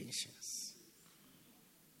contentions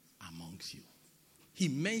amongst you. He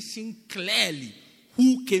mentioned clearly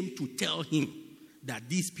who came to tell him that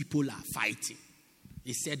these people are fighting.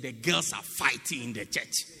 He said the girls are fighting in the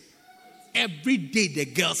church. Every day the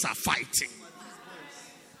girls are fighting.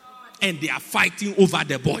 And they are fighting over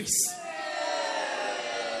the boys.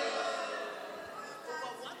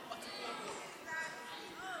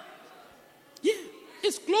 Yeah,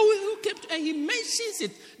 it's Chloe who came to, and he mentions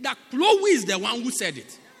it, that Chloe is the one who said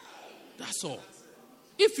it. That's all.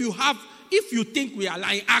 If you think we are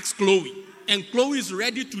lying, ask Chloe. And Chloe is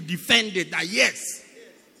ready to defend it, that yes.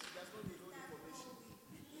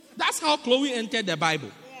 That's how Chloe entered the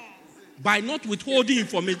Bible. By not withholding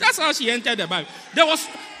information. That's how she entered the Bible.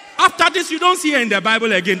 After this, you don't see her in the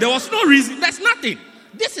Bible again. There was no reason. There's nothing.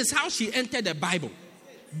 This is how she entered the Bible.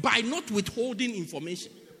 By not withholding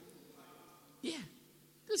information. Yeah.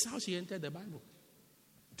 This is how she entered the Bible.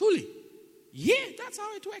 Truly. Yeah, that's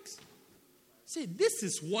how it works. Say, this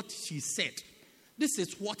is what she said. This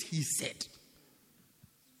is what he said.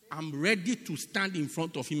 I'm ready to stand in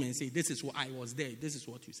front of him and say, this is what I was there. This is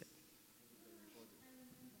what you said.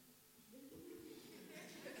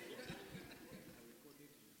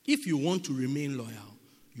 If you want to remain loyal,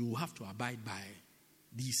 you have to abide by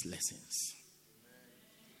these lessons.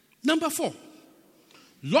 Number 4,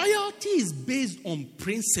 loyalty is based on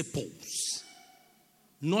principles,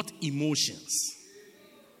 not emotions.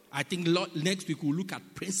 I think next week we'll look at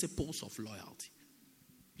principles of loyalty.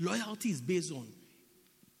 Loyalty is based on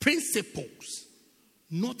principles,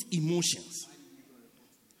 not emotions.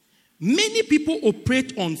 Many people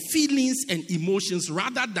operate on feelings and emotions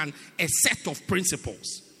rather than a set of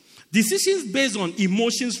principles. Decisions based on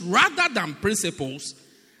emotions rather than principles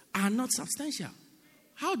are not substantial.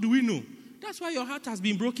 How do we know? That's why your heart has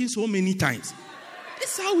been broken so many times.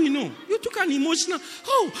 This is how we know. You took an emotional,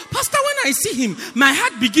 Pastor, when I see him, my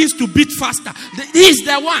heart begins to beat faster. He's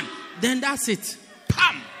the one. Then that's it.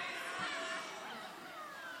 Pam!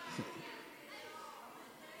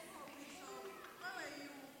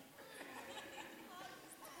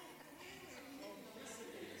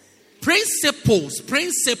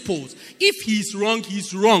 Principles. If he's wrong,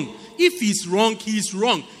 he's wrong. If he's wrong, he's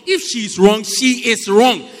wrong. If she's wrong, she is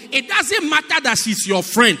wrong. It doesn't matter that she's your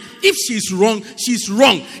friend. If she's wrong, she's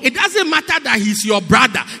wrong. It doesn't matter that he's your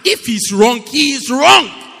brother. If he's wrong, he is wrong.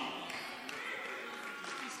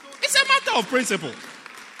 It's a matter of principle.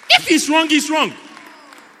 If he's wrong, he's wrong.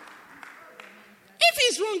 If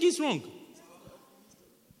he's wrong, he's wrong.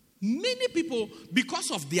 Many people,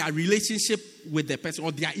 because of their relationship with the person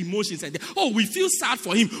or their emotions, and we feel sad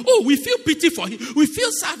for him. We feel pity for him. We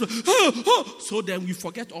feel sad. So then we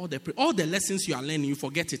forget all the lessons you are learning. You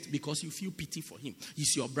forget it because you feel pity for him.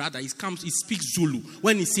 He's your brother. He speaks Zulu.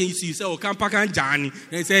 When he sings, you say, Kampakan Jani.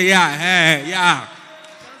 And he say, yeah.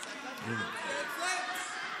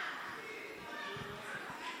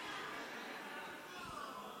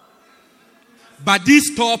 But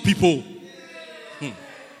these tall people,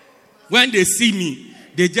 when they see me,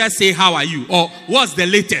 they just say, how are you? Or what's the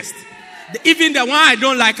latest? Even the one I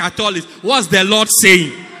don't like at all is, what's the Lord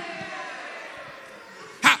saying?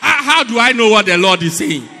 How do I know what the Lord is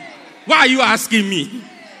saying? Why are you asking me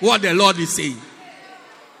what the Lord is saying?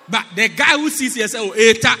 But the guy who sees you says,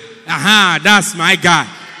 Eta, that's my guy.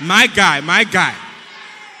 My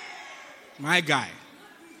guy.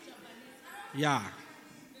 Yeah.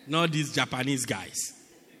 Not these Japanese guys.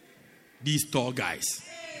 These tall guys.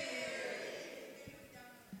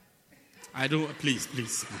 I don't, please.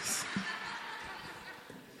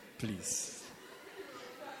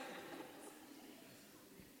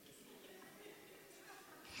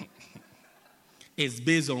 It's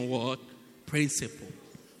based on what? Principle,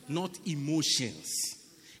 not emotions.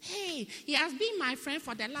 Hey, he has been my friend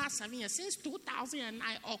for the last 7 years. Since 2009,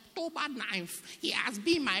 October 9th. He has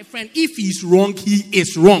been my friend. If he's wrong, he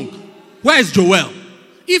is wrong. Where's Joel?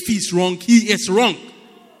 If he's wrong, he is wrong.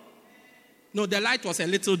 No, the light was a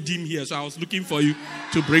little dim here, so I was looking for you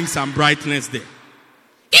to bring some brightness there.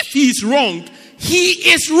 If he's wrong, he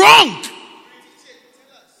is wrong.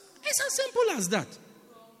 It's as simple as that.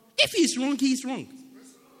 If he's wrong, he is wrong.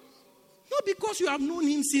 Not because you have known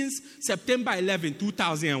him since September 11,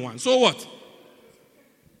 2001. So what?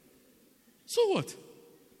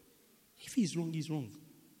 If he's wrong, he's wrong.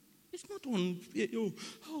 It's not on,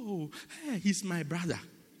 he's my brother.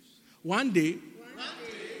 One day,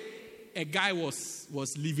 a guy was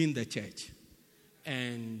leaving the church,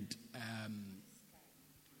 and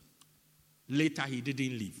later he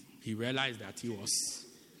didn't leave. He realized that he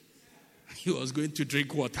was going to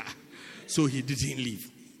drink water, so he didn't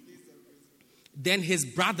leave. Then his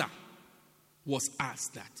brother was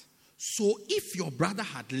asked that, so if your brother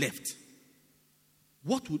had left,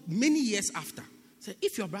 many years after, say,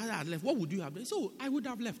 if your brother had left, what would you have done? So I would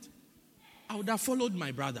have left. I would have followed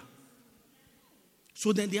my brother.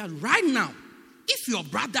 So then they are right now, if your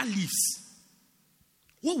brother leaves,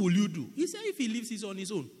 what will you do? He said if he leaves, he's on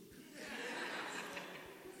his own.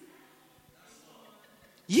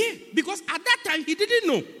 Yeah, because at that time he didn't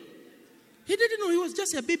know. He didn't know. He was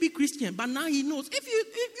just a baby Christian. But now he knows. If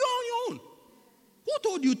you're on your own, who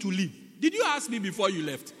told you to leave? Did you ask me before you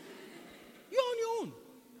left? You're on your own.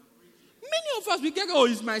 Many of us, we get, oh,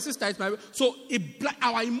 it's my sister, it's my... So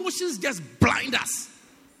our emotions just blind us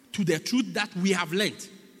to the truth that we have learned.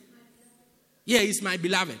 Yeah, he's my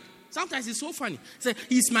beloved. Sometimes it's so funny. Say,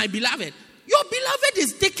 he's my beloved. Your beloved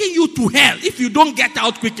is taking you to hell. If you don't get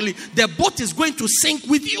out quickly, the boat is going to sink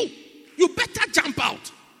with you. You better jump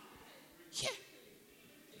out. Yeah.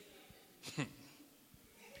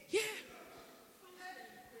 Yeah.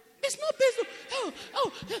 It's not based on,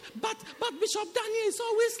 but Bishop Daniel is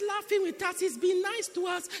always laughing with us. He's been nice to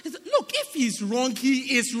us. Look, if he's wrong,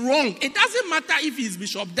 he is wrong. It doesn't matter if he's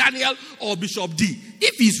Bishop Daniel or Bishop D.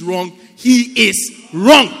 If he's wrong, he is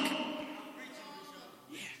wrong.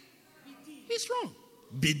 Yeah. He's wrong.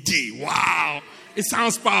 BD, wow. It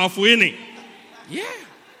sounds powerful, innit? Yeah.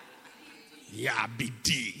 Yeah,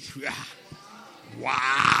 BD. Yeah.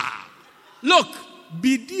 Wow. Look,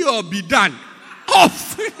 BD or be done.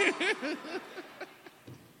 Off.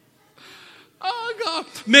 Oh, God.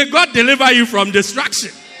 May God deliver you from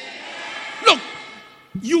destruction. Look,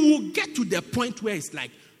 you will get to the point where it's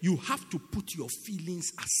like you have to put your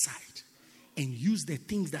feelings aside and use the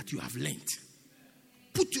things that you have learned.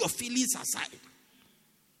 Put your feelings aside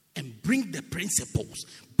and bring the principles.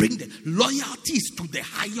 Bring the loyalties to the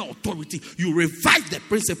higher authority. You revive the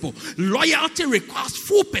principle. Loyalty requires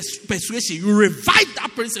full persuasion. You revive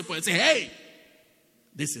that principle and say, hey,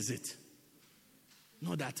 this is it.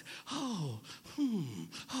 Not that, hey.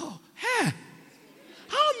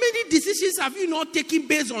 How many decisions have you not taken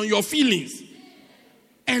based on your feelings?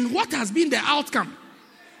 And what has been the outcome?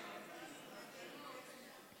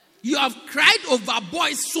 You have cried over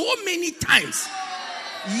boys so many times,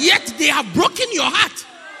 yet they have broken your heart.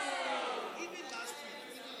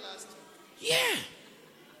 Yeah.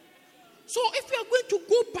 So if you are going to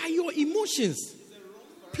go by your emotions,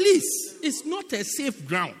 please, it's not a safe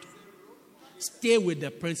ground. Stay with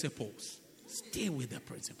the principles. Stay with the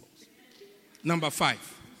principles. Number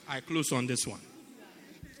 5. I close on this one.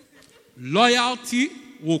 Loyalty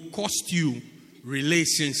will cost you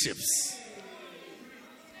relationships.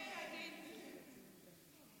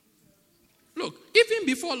 Look, even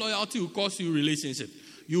before loyalty will cost you relationships,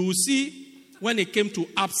 you will see when it came to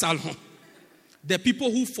Absalom, the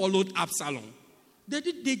people who followed Absalom, they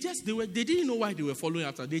didn't know why they were following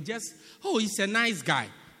Absalom. They just, he's a nice guy.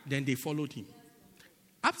 Then they followed him.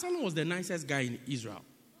 Absalom was the nicest guy in Israel.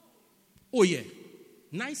 Oh yeah,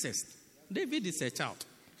 nicest. David is a child.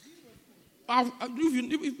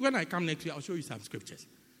 When I come next week, I'll show you some scriptures.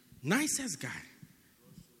 Nicest guy.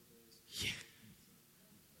 Yeah.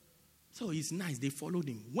 So he's nice. They followed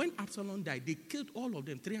him. When Absalom died, they killed all of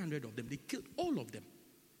them, 300 of them. They killed all of them.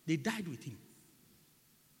 They died with him.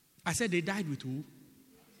 I said they died with who?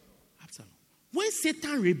 Absalom. When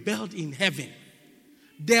Satan rebelled in heaven,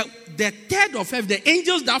 the third of heaven, the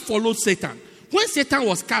angels that followed Satan, when Satan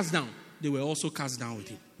was cast down, they were also cast down with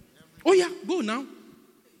him. Oh yeah, go now.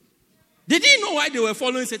 They didn't know why they were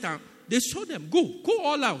following Satan. They showed them, go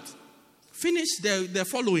all out. Finish the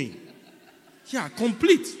following. Yeah,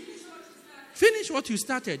 complete. Finish what you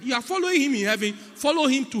started. You are following him in heaven, follow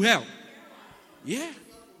him to hell. Yeah.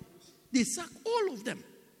 They sacked all of them.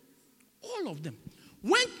 All of them.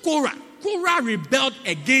 When Korah rebelled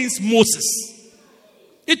against Moses.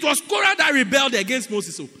 It was Korah that rebelled against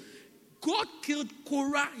Moses. So God killed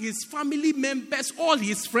Korah, his family members, all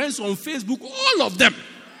his friends on Facebook, all of them.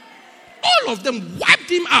 All of them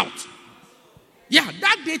wiped him out. Yeah,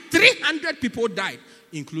 that day 300 people died,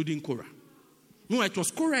 including Korah. No, it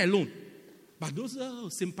was Korah alone. But those are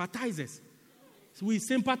sympathizers. So we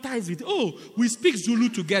sympathize with, we speak Zulu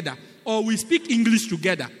together, or we speak English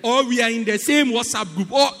together, or we are in the same WhatsApp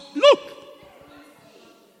group, or look.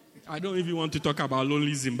 I don't even want to talk about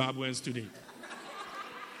lonely Zimbabweans today.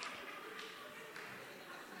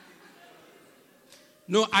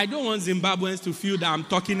 No, I don't want Zimbabweans to feel that I'm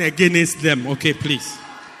talking against them. Okay, please.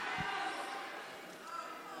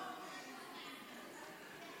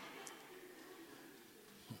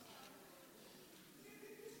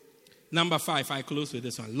 Number 5, I close with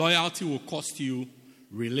this one. Loyalty will cost you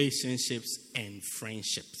relationships and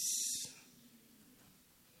friendships.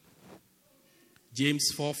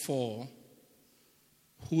 James 4:4,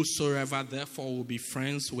 whosoever therefore will be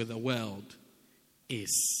friends with the world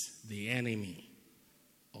is the enemy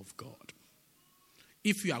of God.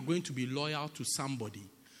 If you are going to be loyal to somebody,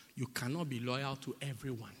 you cannot be loyal to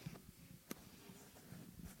everyone.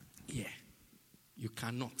 Yeah, you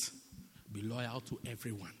cannot be loyal to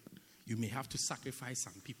everyone. You may have to sacrifice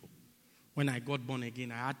some people. When I got born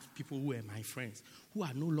again, I had people who were my friends, who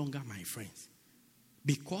are no longer my friends.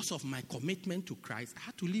 Because of my commitment to Christ, I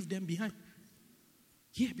had to leave them behind.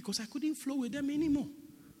 Yeah, because I couldn't flow with them anymore.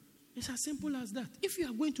 It's as simple as that. If you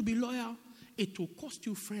are going to be loyal, it will cost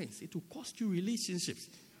you friends. It will cost you relationships.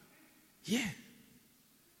 Yeah.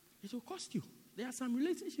 It will cost you. There are some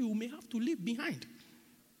relationships you may have to leave behind.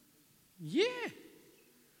 Yeah.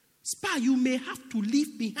 Spa, you may have to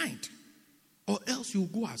leave behind, or else you'll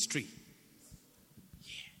go astray.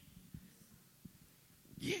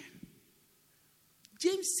 Yeah.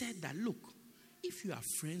 James said that, look, if you are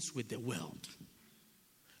friends with the world,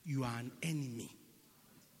 you are an enemy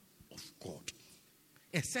of God.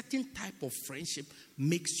 A certain type of friendship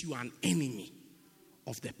makes you an enemy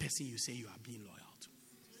of the person you say you are being loyal to.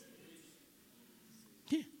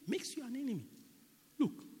 Yeah, makes you an enemy.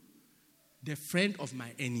 Look, the friend of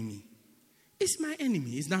my enemy is my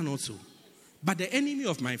enemy. Is that not so? But the enemy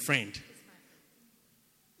of my friend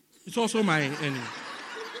is also my enemy.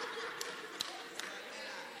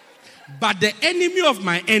 But the enemy of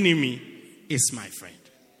my enemy is my friend.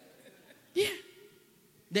 Yeah.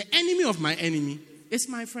 The enemy of my enemy is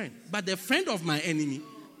my friend. But the friend of my enemy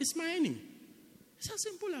is my enemy. It's as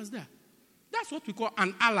simple as that. That's what we call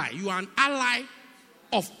an ally. You are an ally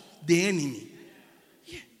of the enemy.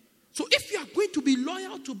 Yeah. So if you are going to be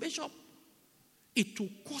loyal to Bishop, it will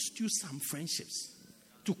cost you some friendships.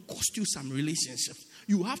 To cost you some relationships.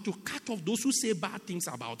 You have to cut off those who say bad things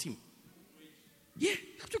about him. Yeah,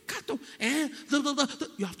 you have to cut off.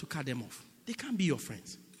 You have to cut them off. They can't be your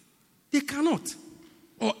friends. They cannot.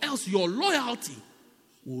 Or else your loyalty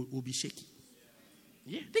will be shaky.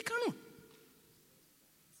 Yeah, they cannot.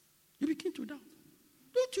 You begin to doubt.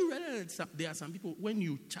 Don't you realize that there are some people, when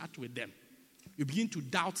you chat with them, you begin to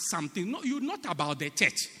doubt something. No, you're not about the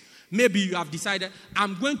church. Maybe you have decided,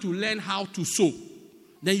 I'm going to learn how to sew.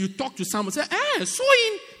 Then you talk to someone, say,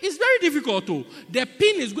 sewing is very difficult. The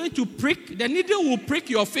pin is going to prick, the needle will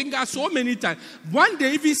prick your finger so many times. One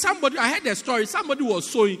day, even I heard a story, somebody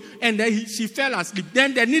was sewing, and then she fell asleep.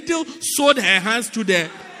 Then the needle sewed her hands to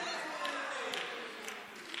the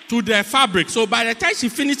fabric. So by the time she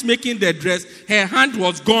finished making the dress, her hand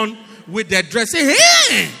was gone with the dress. Say,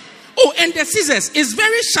 hey! Oh, and the scissors is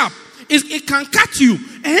very sharp. It can cut you.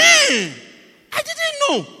 Hey! I didn't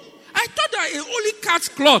know. I thought that it only cuts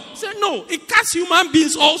cloth. I said, no, it cuts human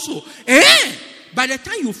beings also. By the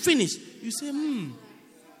time you finish, you say,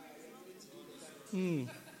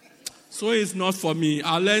 So it's not for me.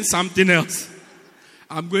 I'll learn something else.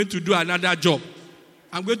 I'm going to do another job.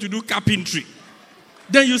 I'm going to do carpentry.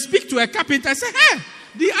 Then you speak to a carpenter and say,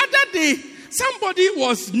 the other day, somebody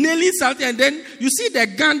was nailing something, and then you see the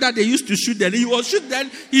gun that they used to shoot, then he was shot, then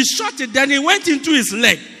he shot it, then it went into his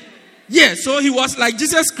leg. Yeah, so he was like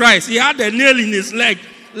Jesus Christ. He had a nail in his leg.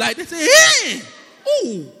 Like they say,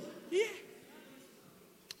 yeah.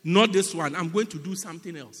 Not this one. I'm going to do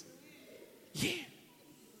something else. Yeah.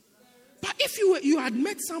 But if you had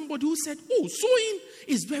met somebody who said, sewing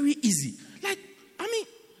is very easy. Like,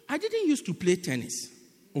 I didn't used to play tennis.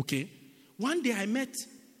 Okay. One day I met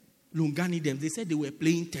Lungani them. They said they were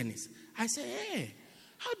playing tennis. I said,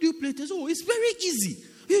 how do you play tennis? Oh, it's very easy.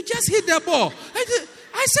 You just hit the ball.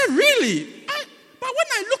 I said, really? But when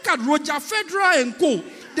I look at Roger Federer and co,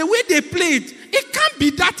 the way they played, it can't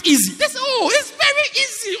be that easy. They said, it's very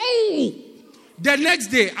easy. The next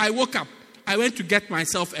day, I woke up. I went to get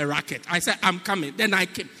myself a racket. I said, I'm coming. Then I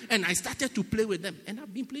came, and I started to play with them. And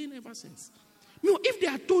I've been playing ever since. If they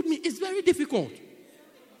had told me, it's very difficult.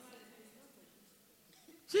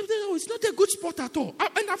 So if they say, it's not a good sport at all.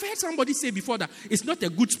 And I've heard somebody say before that it's not a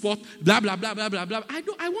good sport, blah, blah, blah, blah, blah, blah.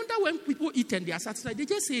 I wonder when people eat and they are satisfied, they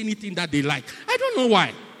just say anything that they like. I don't know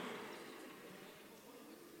why.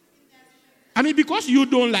 Because you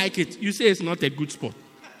don't like it, you say it's not a good sport.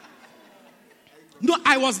 No,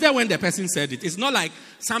 I was there when the person said it. It's not like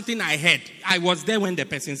something I heard. I was there when the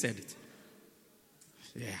person said it.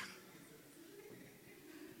 Yeah.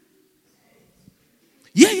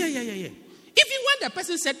 Yeah. Even when the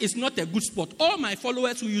person said it's not a good sport, all my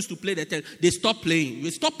followers who used to play the tennis, they stopped playing.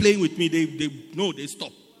 They stopped playing with me. They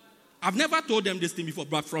stopped. I've never told them this thing before,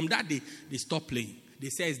 but from that day, they stopped playing. They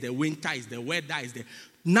say it's the winter, it's the weather, it's the...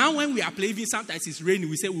 Now when we are playing, sometimes it's raining,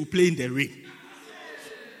 we say we'll play in the rain.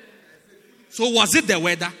 So was it the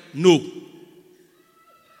weather? No,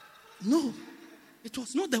 it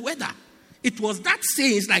was not the weather. It was that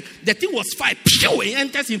saying, it's like the thing was fire, it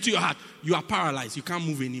enters into your heart. You are paralyzed, you can't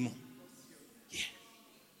move anymore. Yeah.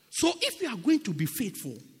 So if you are going to be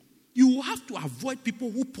faithful, you will have to avoid people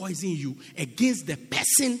who poison you against the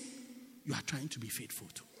person you are trying to be faithful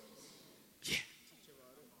to. Yeah.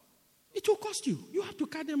 It will cost you. You have to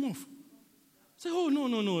cut them off. Say, oh, no.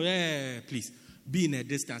 Please, be in a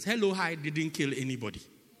distance. Hello, hi, didn't kill anybody.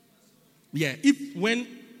 Yeah, if when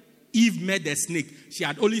Eve met the snake, she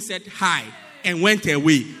had only said hi and went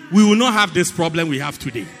away, we will not have this problem we have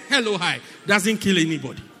today. Hello, hi, doesn't kill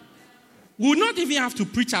anybody. We will not even have to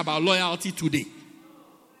preach about loyalty today.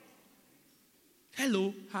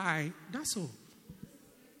 Hello, hi, that's all.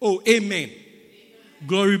 Oh, amen.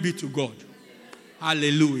 Glory be to God.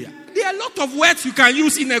 Hallelujah. There are a lot of words you can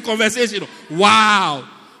use in a conversation. Wow,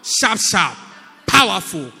 sharp,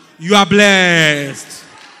 powerful. You are blessed.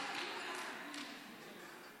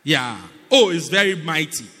 Yeah. Oh, it's very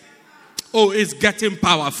mighty. Oh, it's getting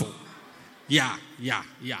powerful. Yeah.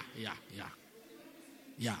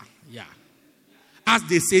 As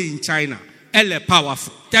they say in China, Elle est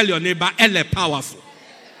powerful. Tell your neighbor, Elle est powerful.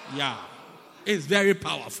 Yeah. It's very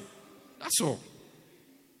powerful. That's all.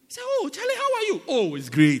 Say, oh, Charlie, how are you? Oh, it's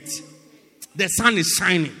great. The sun is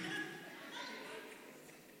shining.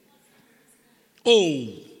 Oh,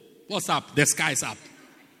 what's up? The sky is up.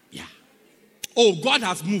 Yeah. Oh, God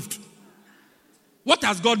has moved. What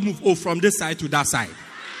has God moved? Oh, from this side to that side.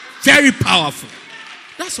 Very powerful.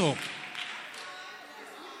 That's all.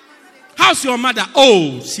 How's your mother?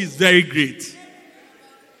 Oh, she's very great.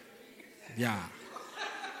 Yeah.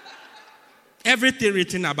 Everything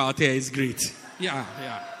written about her is great. Yeah.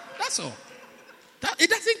 That's all. It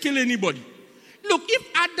doesn't kill anybody. Look, if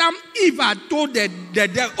Adam, Eve had told the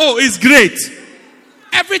devil, oh, it's great.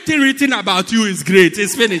 Everything written about you is great.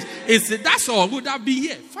 It's finished. That's all. Would that be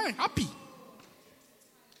here? Fine, happy.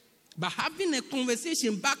 But having a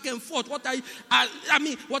conversation back and forth, what are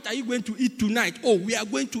you going to eat tonight? Oh, we are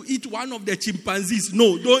going to eat one of the chimpanzees.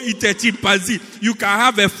 No, don't eat a chimpanzee. You can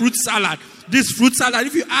have a fruit salad. This fruit salad,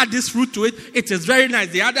 if you add this fruit to it, it is very nice.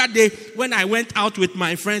 The other day, when I went out with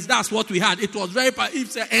my friends, that's what we had. It was very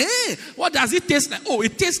Eve said, what does it taste like? Oh,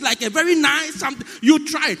 it tastes like a very nice something. You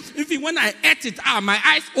try it. When I ate it, my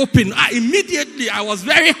eyes opened. Immediately, I was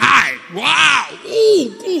very high. Wow.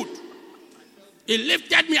 Oh, good. It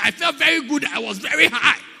lifted me. I felt very good. I was very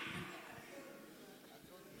high.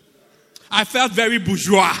 I felt very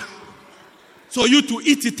bourgeois. So you to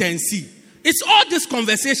eat it and see. It's all this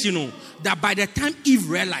conversation, that by the time Eve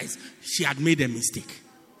realized she had made a mistake.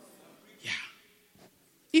 Yeah.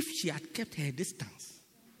 If she had kept her distance,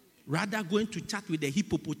 rather going to chat with the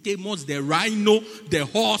hippopotamus, the rhino, the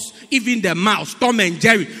horse, even the mouse, Tom and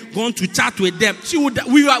Jerry, going to chat with them,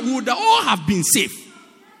 we would all have been safe.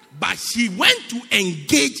 But she went to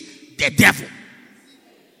engage the devil.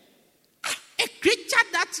 A creature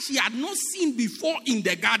that she had not seen before in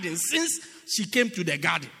the garden since she came to the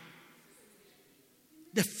garden.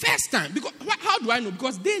 The first time. Because how do I know?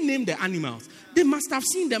 Because they named the animals. They must have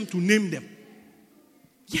seen them to name them.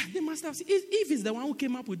 Yeah, they must have seen. Eve is the one who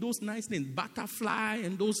came up with those nice names. Butterfly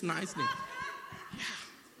and those nice names. Yeah.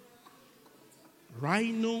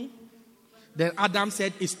 Rhino. Then Adam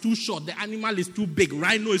said it's too short. The animal is too big.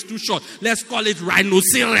 Rhino is too short. Let's call it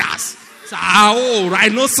rhinoceros. So,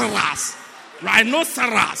 rhinoceros.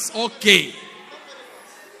 Rhinoceros. Okay.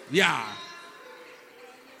 Yeah.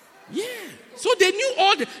 Yeah. So they knew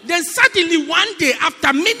all the... Then suddenly one day,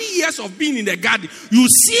 after many years of being in the garden, you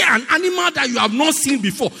see an animal that you have not seen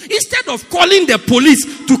before. Instead of calling the police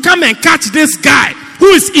to come and catch this guy who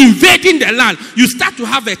is invading the land, you start to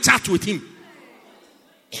have a chat with him.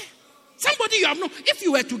 Somebody you have known. If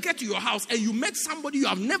you were to get to your house and you met somebody you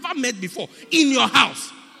have never met before in your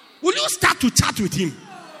house, will you start to chat with him?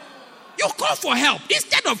 You call for help.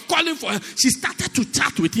 Instead of calling for help, she started to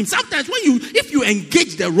chat with him. Sometimes if you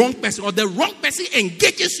engage the wrong person or the wrong person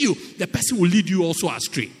engages you, the person will lead you also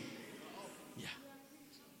astray. Yeah.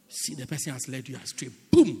 See, the person has led you astray.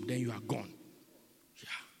 Boom, then you are gone.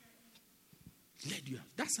 Yeah. Led you.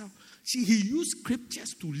 That's how he used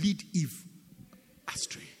scriptures to lead Eve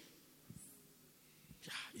astray.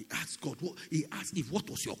 He asked God, he asked Eve, what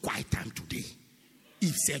was your quiet time today?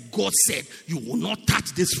 Eve said, God said, you will not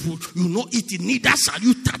touch this fruit. You will not eat it, neither shall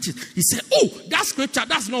you touch it. He said, oh, that scripture,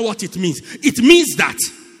 that's not what it means. It means that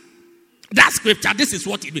scripture, this is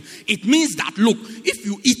what it means. It means that, look, if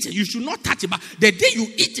you eat it, you should not touch it. But the day you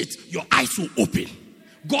eat it, your eyes will open.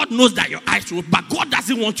 God knows that your eyes will open, but God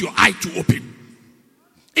doesn't want your eye to open.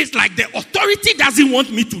 It's like the authority doesn't want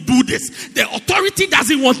me to do this. The authority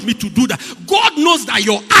doesn't want me to do that. God knows that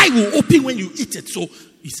your eye will open when you eat it. So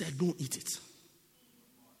he said, don't eat it.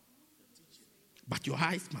 But your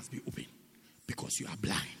eyes must be open because you are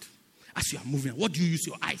blind. As you are moving, what do you use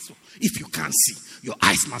your eyes for? If you can't see, your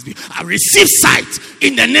eyes must be, I receive sight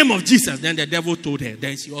in the name of Jesus. Then the devil told her.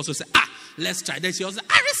 Then she also said, let's try. Then she also said,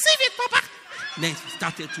 I receive it, Papa. Then she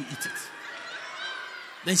started to eat it.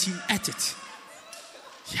 Then she ate it.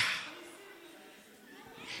 Yeah.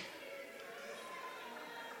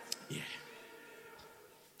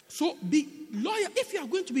 So be loyal. If you are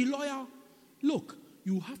going to be loyal, look,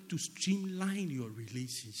 you have to streamline your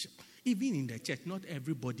relationship. Even in the church, not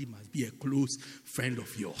everybody must be a close friend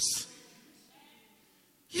of yours.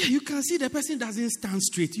 Yeah, you can see the person doesn't stand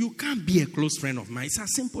straight. You can't be a close friend of mine. It's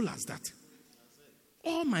as simple as that.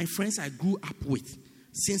 All my friends I grew up with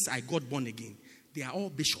since I got born again, they are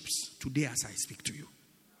all bishops today as I speak to you.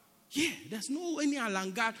 Yeah, there's no any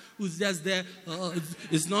Alanga who's just there.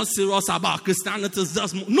 It's not serious about Christianity. It's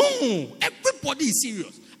just no, everybody is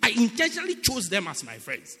serious. I intentionally chose them as my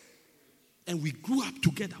friends. And we grew up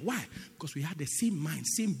together. Why? Because we had the same mind,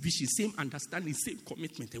 same vision, same understanding, same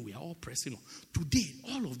commitment, and we are all pressing on. Today,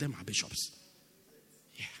 all of them are bishops.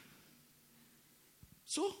 Yeah.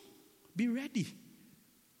 So, be ready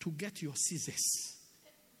to get your scissors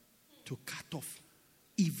to cut off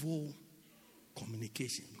evil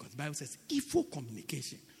communication. Because the Bible says evil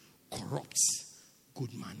communication corrupts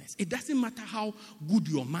good manners. It doesn't matter how good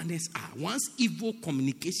your manners are. Once evil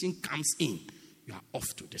communication comes in, you are off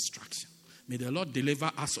to destruction. May the Lord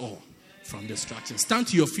deliver us all from destruction. Stand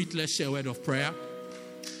to your feet. Let's share a word of prayer.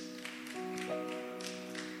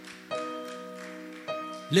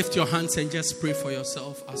 Lift your hands and just pray for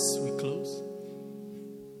yourself as we close.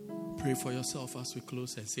 Pray for yourself as we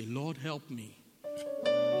close and say, Lord, help me.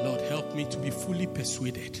 Lord, help me to be fully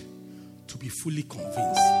persuaded, to be fully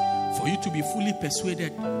convinced. For you to be fully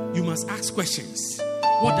persuaded, you must ask questions.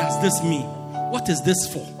 What does this mean? What is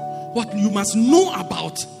this for? What you must know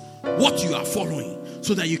about what you are following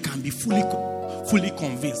so that you can be fully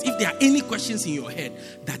convinced. If there are any questions in your head,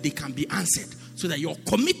 that they can be answered so that your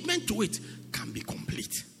commitment to it can be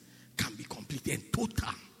complete and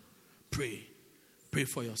total. Pray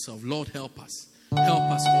for yourself. Lord, help us.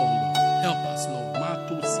 Help us all, Lord. Help us, Lord.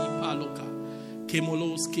 Mato si paloka.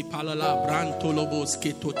 Kemolos ke palala branto lobos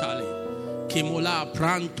ke totale. Kemola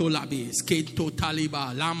pranto labes ke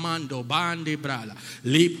totaliba lamando bande brala.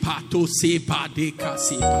 Le pato sepa de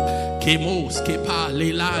kasipa. Kemos ke pa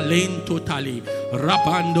lela lento tali.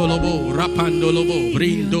 Rapando lobo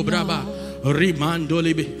brindo braba. Rimando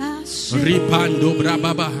libe. Ripando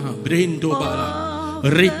brababa brindo bala.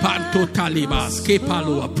 Ripanto talibas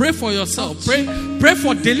kepalua. Pray for yourself. Pray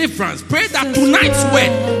for deliverance. Pray that tonight's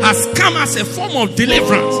word has come as a form of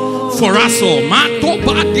deliverance for us all. Mato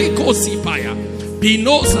badeko sipaya.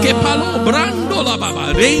 Pinos kepalo brando la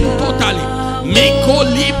baba. Rain totali. Meko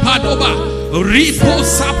lipadoba. Ripo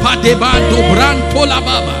sapadeba do branto la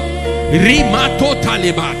baba. Rimato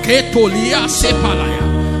taliba. Ketolia sepalaya.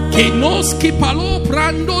 Kenos kepalo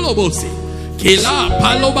brando lobosi. Kela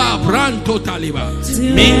paloba branto taliba.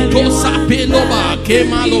 Minto sapeloba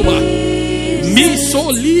kemaloba.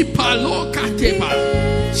 Misoli palo kateba.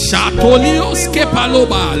 Shatolios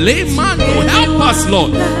kepaloba. Le mano. Help us,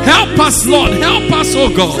 Lord. Help us, Lord. Help us, oh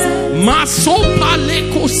God. Masopa le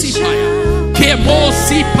kosipaya. Kemo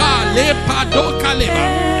sipa le pado kaleba.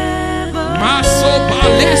 Masopa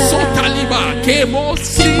le sotaliba. Kemo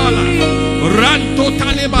simala. Ranto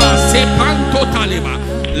taliba. Sepanto taliba.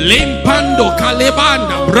 Limpando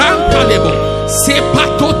calebanda branca lebo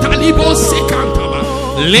sepato talibo secantaba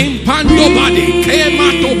limpando bali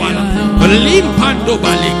kemato bala limpando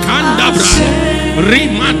bali kanda brado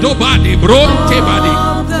rimando bali bronte bali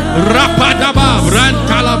rapadaba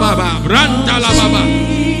branta la baba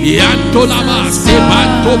yanto la ba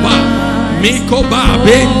sepanto ba miko ba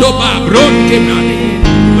bendo ba bronte bali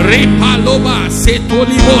ripaloba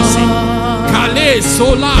setolibosi kale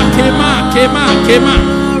sola kema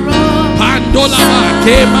Pandolaba,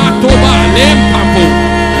 Kema Toba, Lempapo,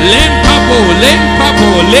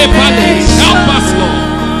 Lepale. Help us, Lord.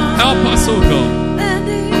 Help us, oh God.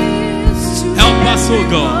 Help us, oh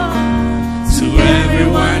God. To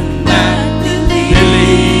everyone that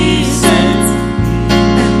believes it.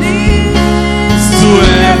 To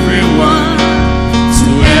everyone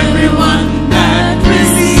that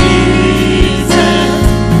receives it.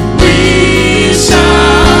 We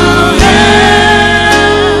shall.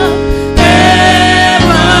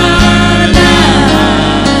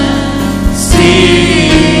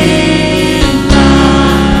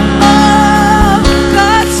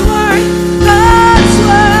 God's word.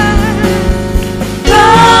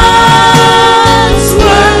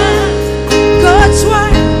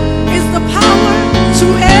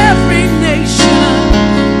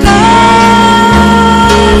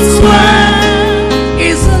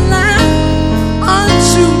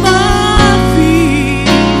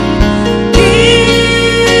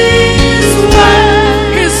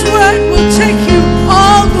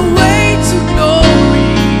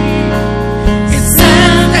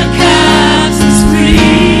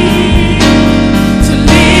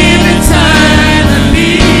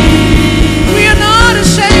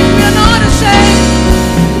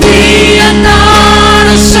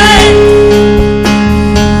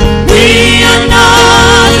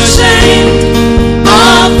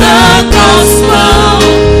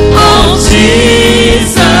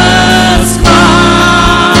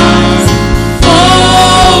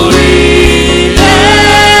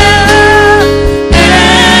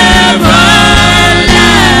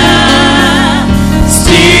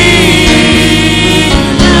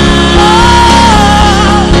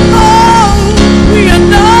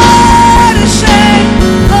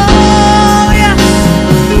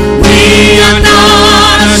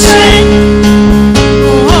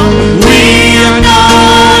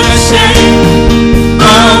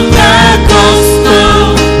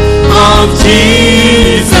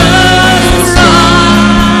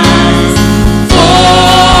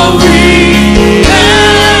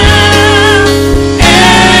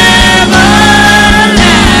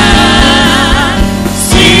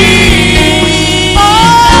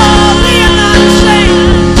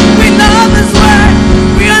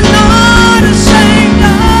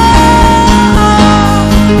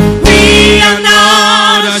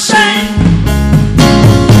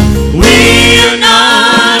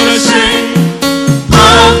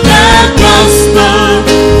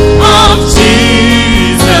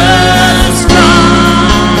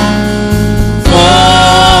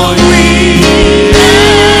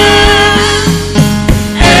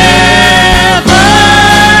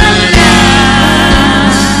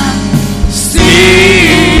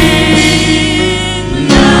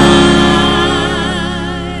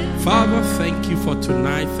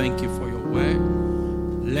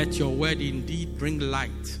 your word indeed bring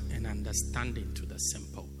light and understanding to the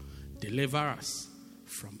simple. Deliver us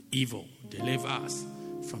from evil. Deliver us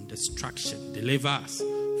from destruction. Deliver us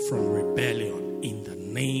from rebellion in the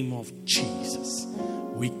name of Jesus.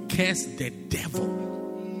 We curse the devil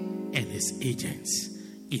and his agents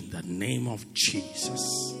in the name of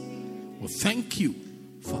Jesus. We thank you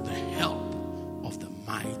for the help of the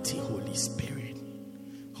mighty Holy Spirit.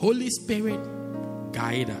 Holy Spirit,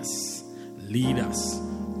 guide us, lead us,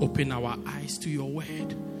 open our eyes to your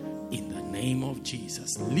word in the name of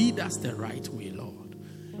Jesus. Lead us the right way, Lord,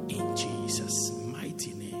 in Jesus'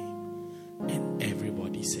 mighty name. And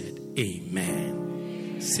everybody said,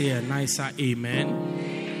 amen. Say a nicer amen.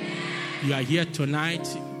 You are here tonight.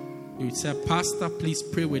 You say, Pastor, please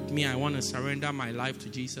pray with me. I want to surrender my life to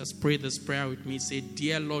Jesus. Pray this prayer with me. Say,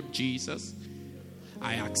 dear Lord Jesus,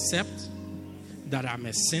 I accept that I'm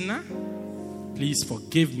a sinner. Please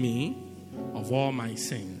forgive me of all my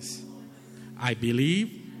sins. I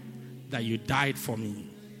believe that you died for me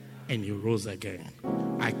and you rose again.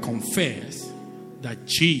 I confess that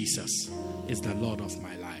Jesus is the Lord of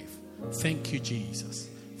my life. Thank you, Jesus,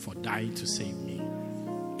 for dying to save me.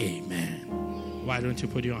 Amen. Why don't you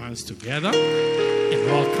put your hands together and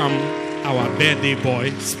welcome our birthday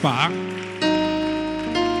boy, Spa.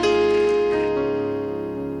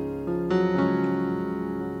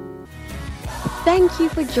 Thank you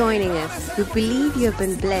for joining us. We believe you have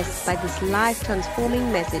been blessed by this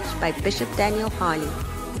life-transforming message by Bishop Daniel Harley.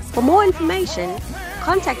 For more information,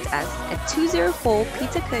 contact us at 204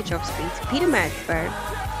 Peter Kirchhoff Street, Pietermaritzburg,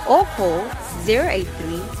 or call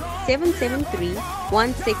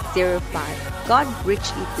 083-773-1605. God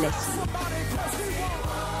richly bless you.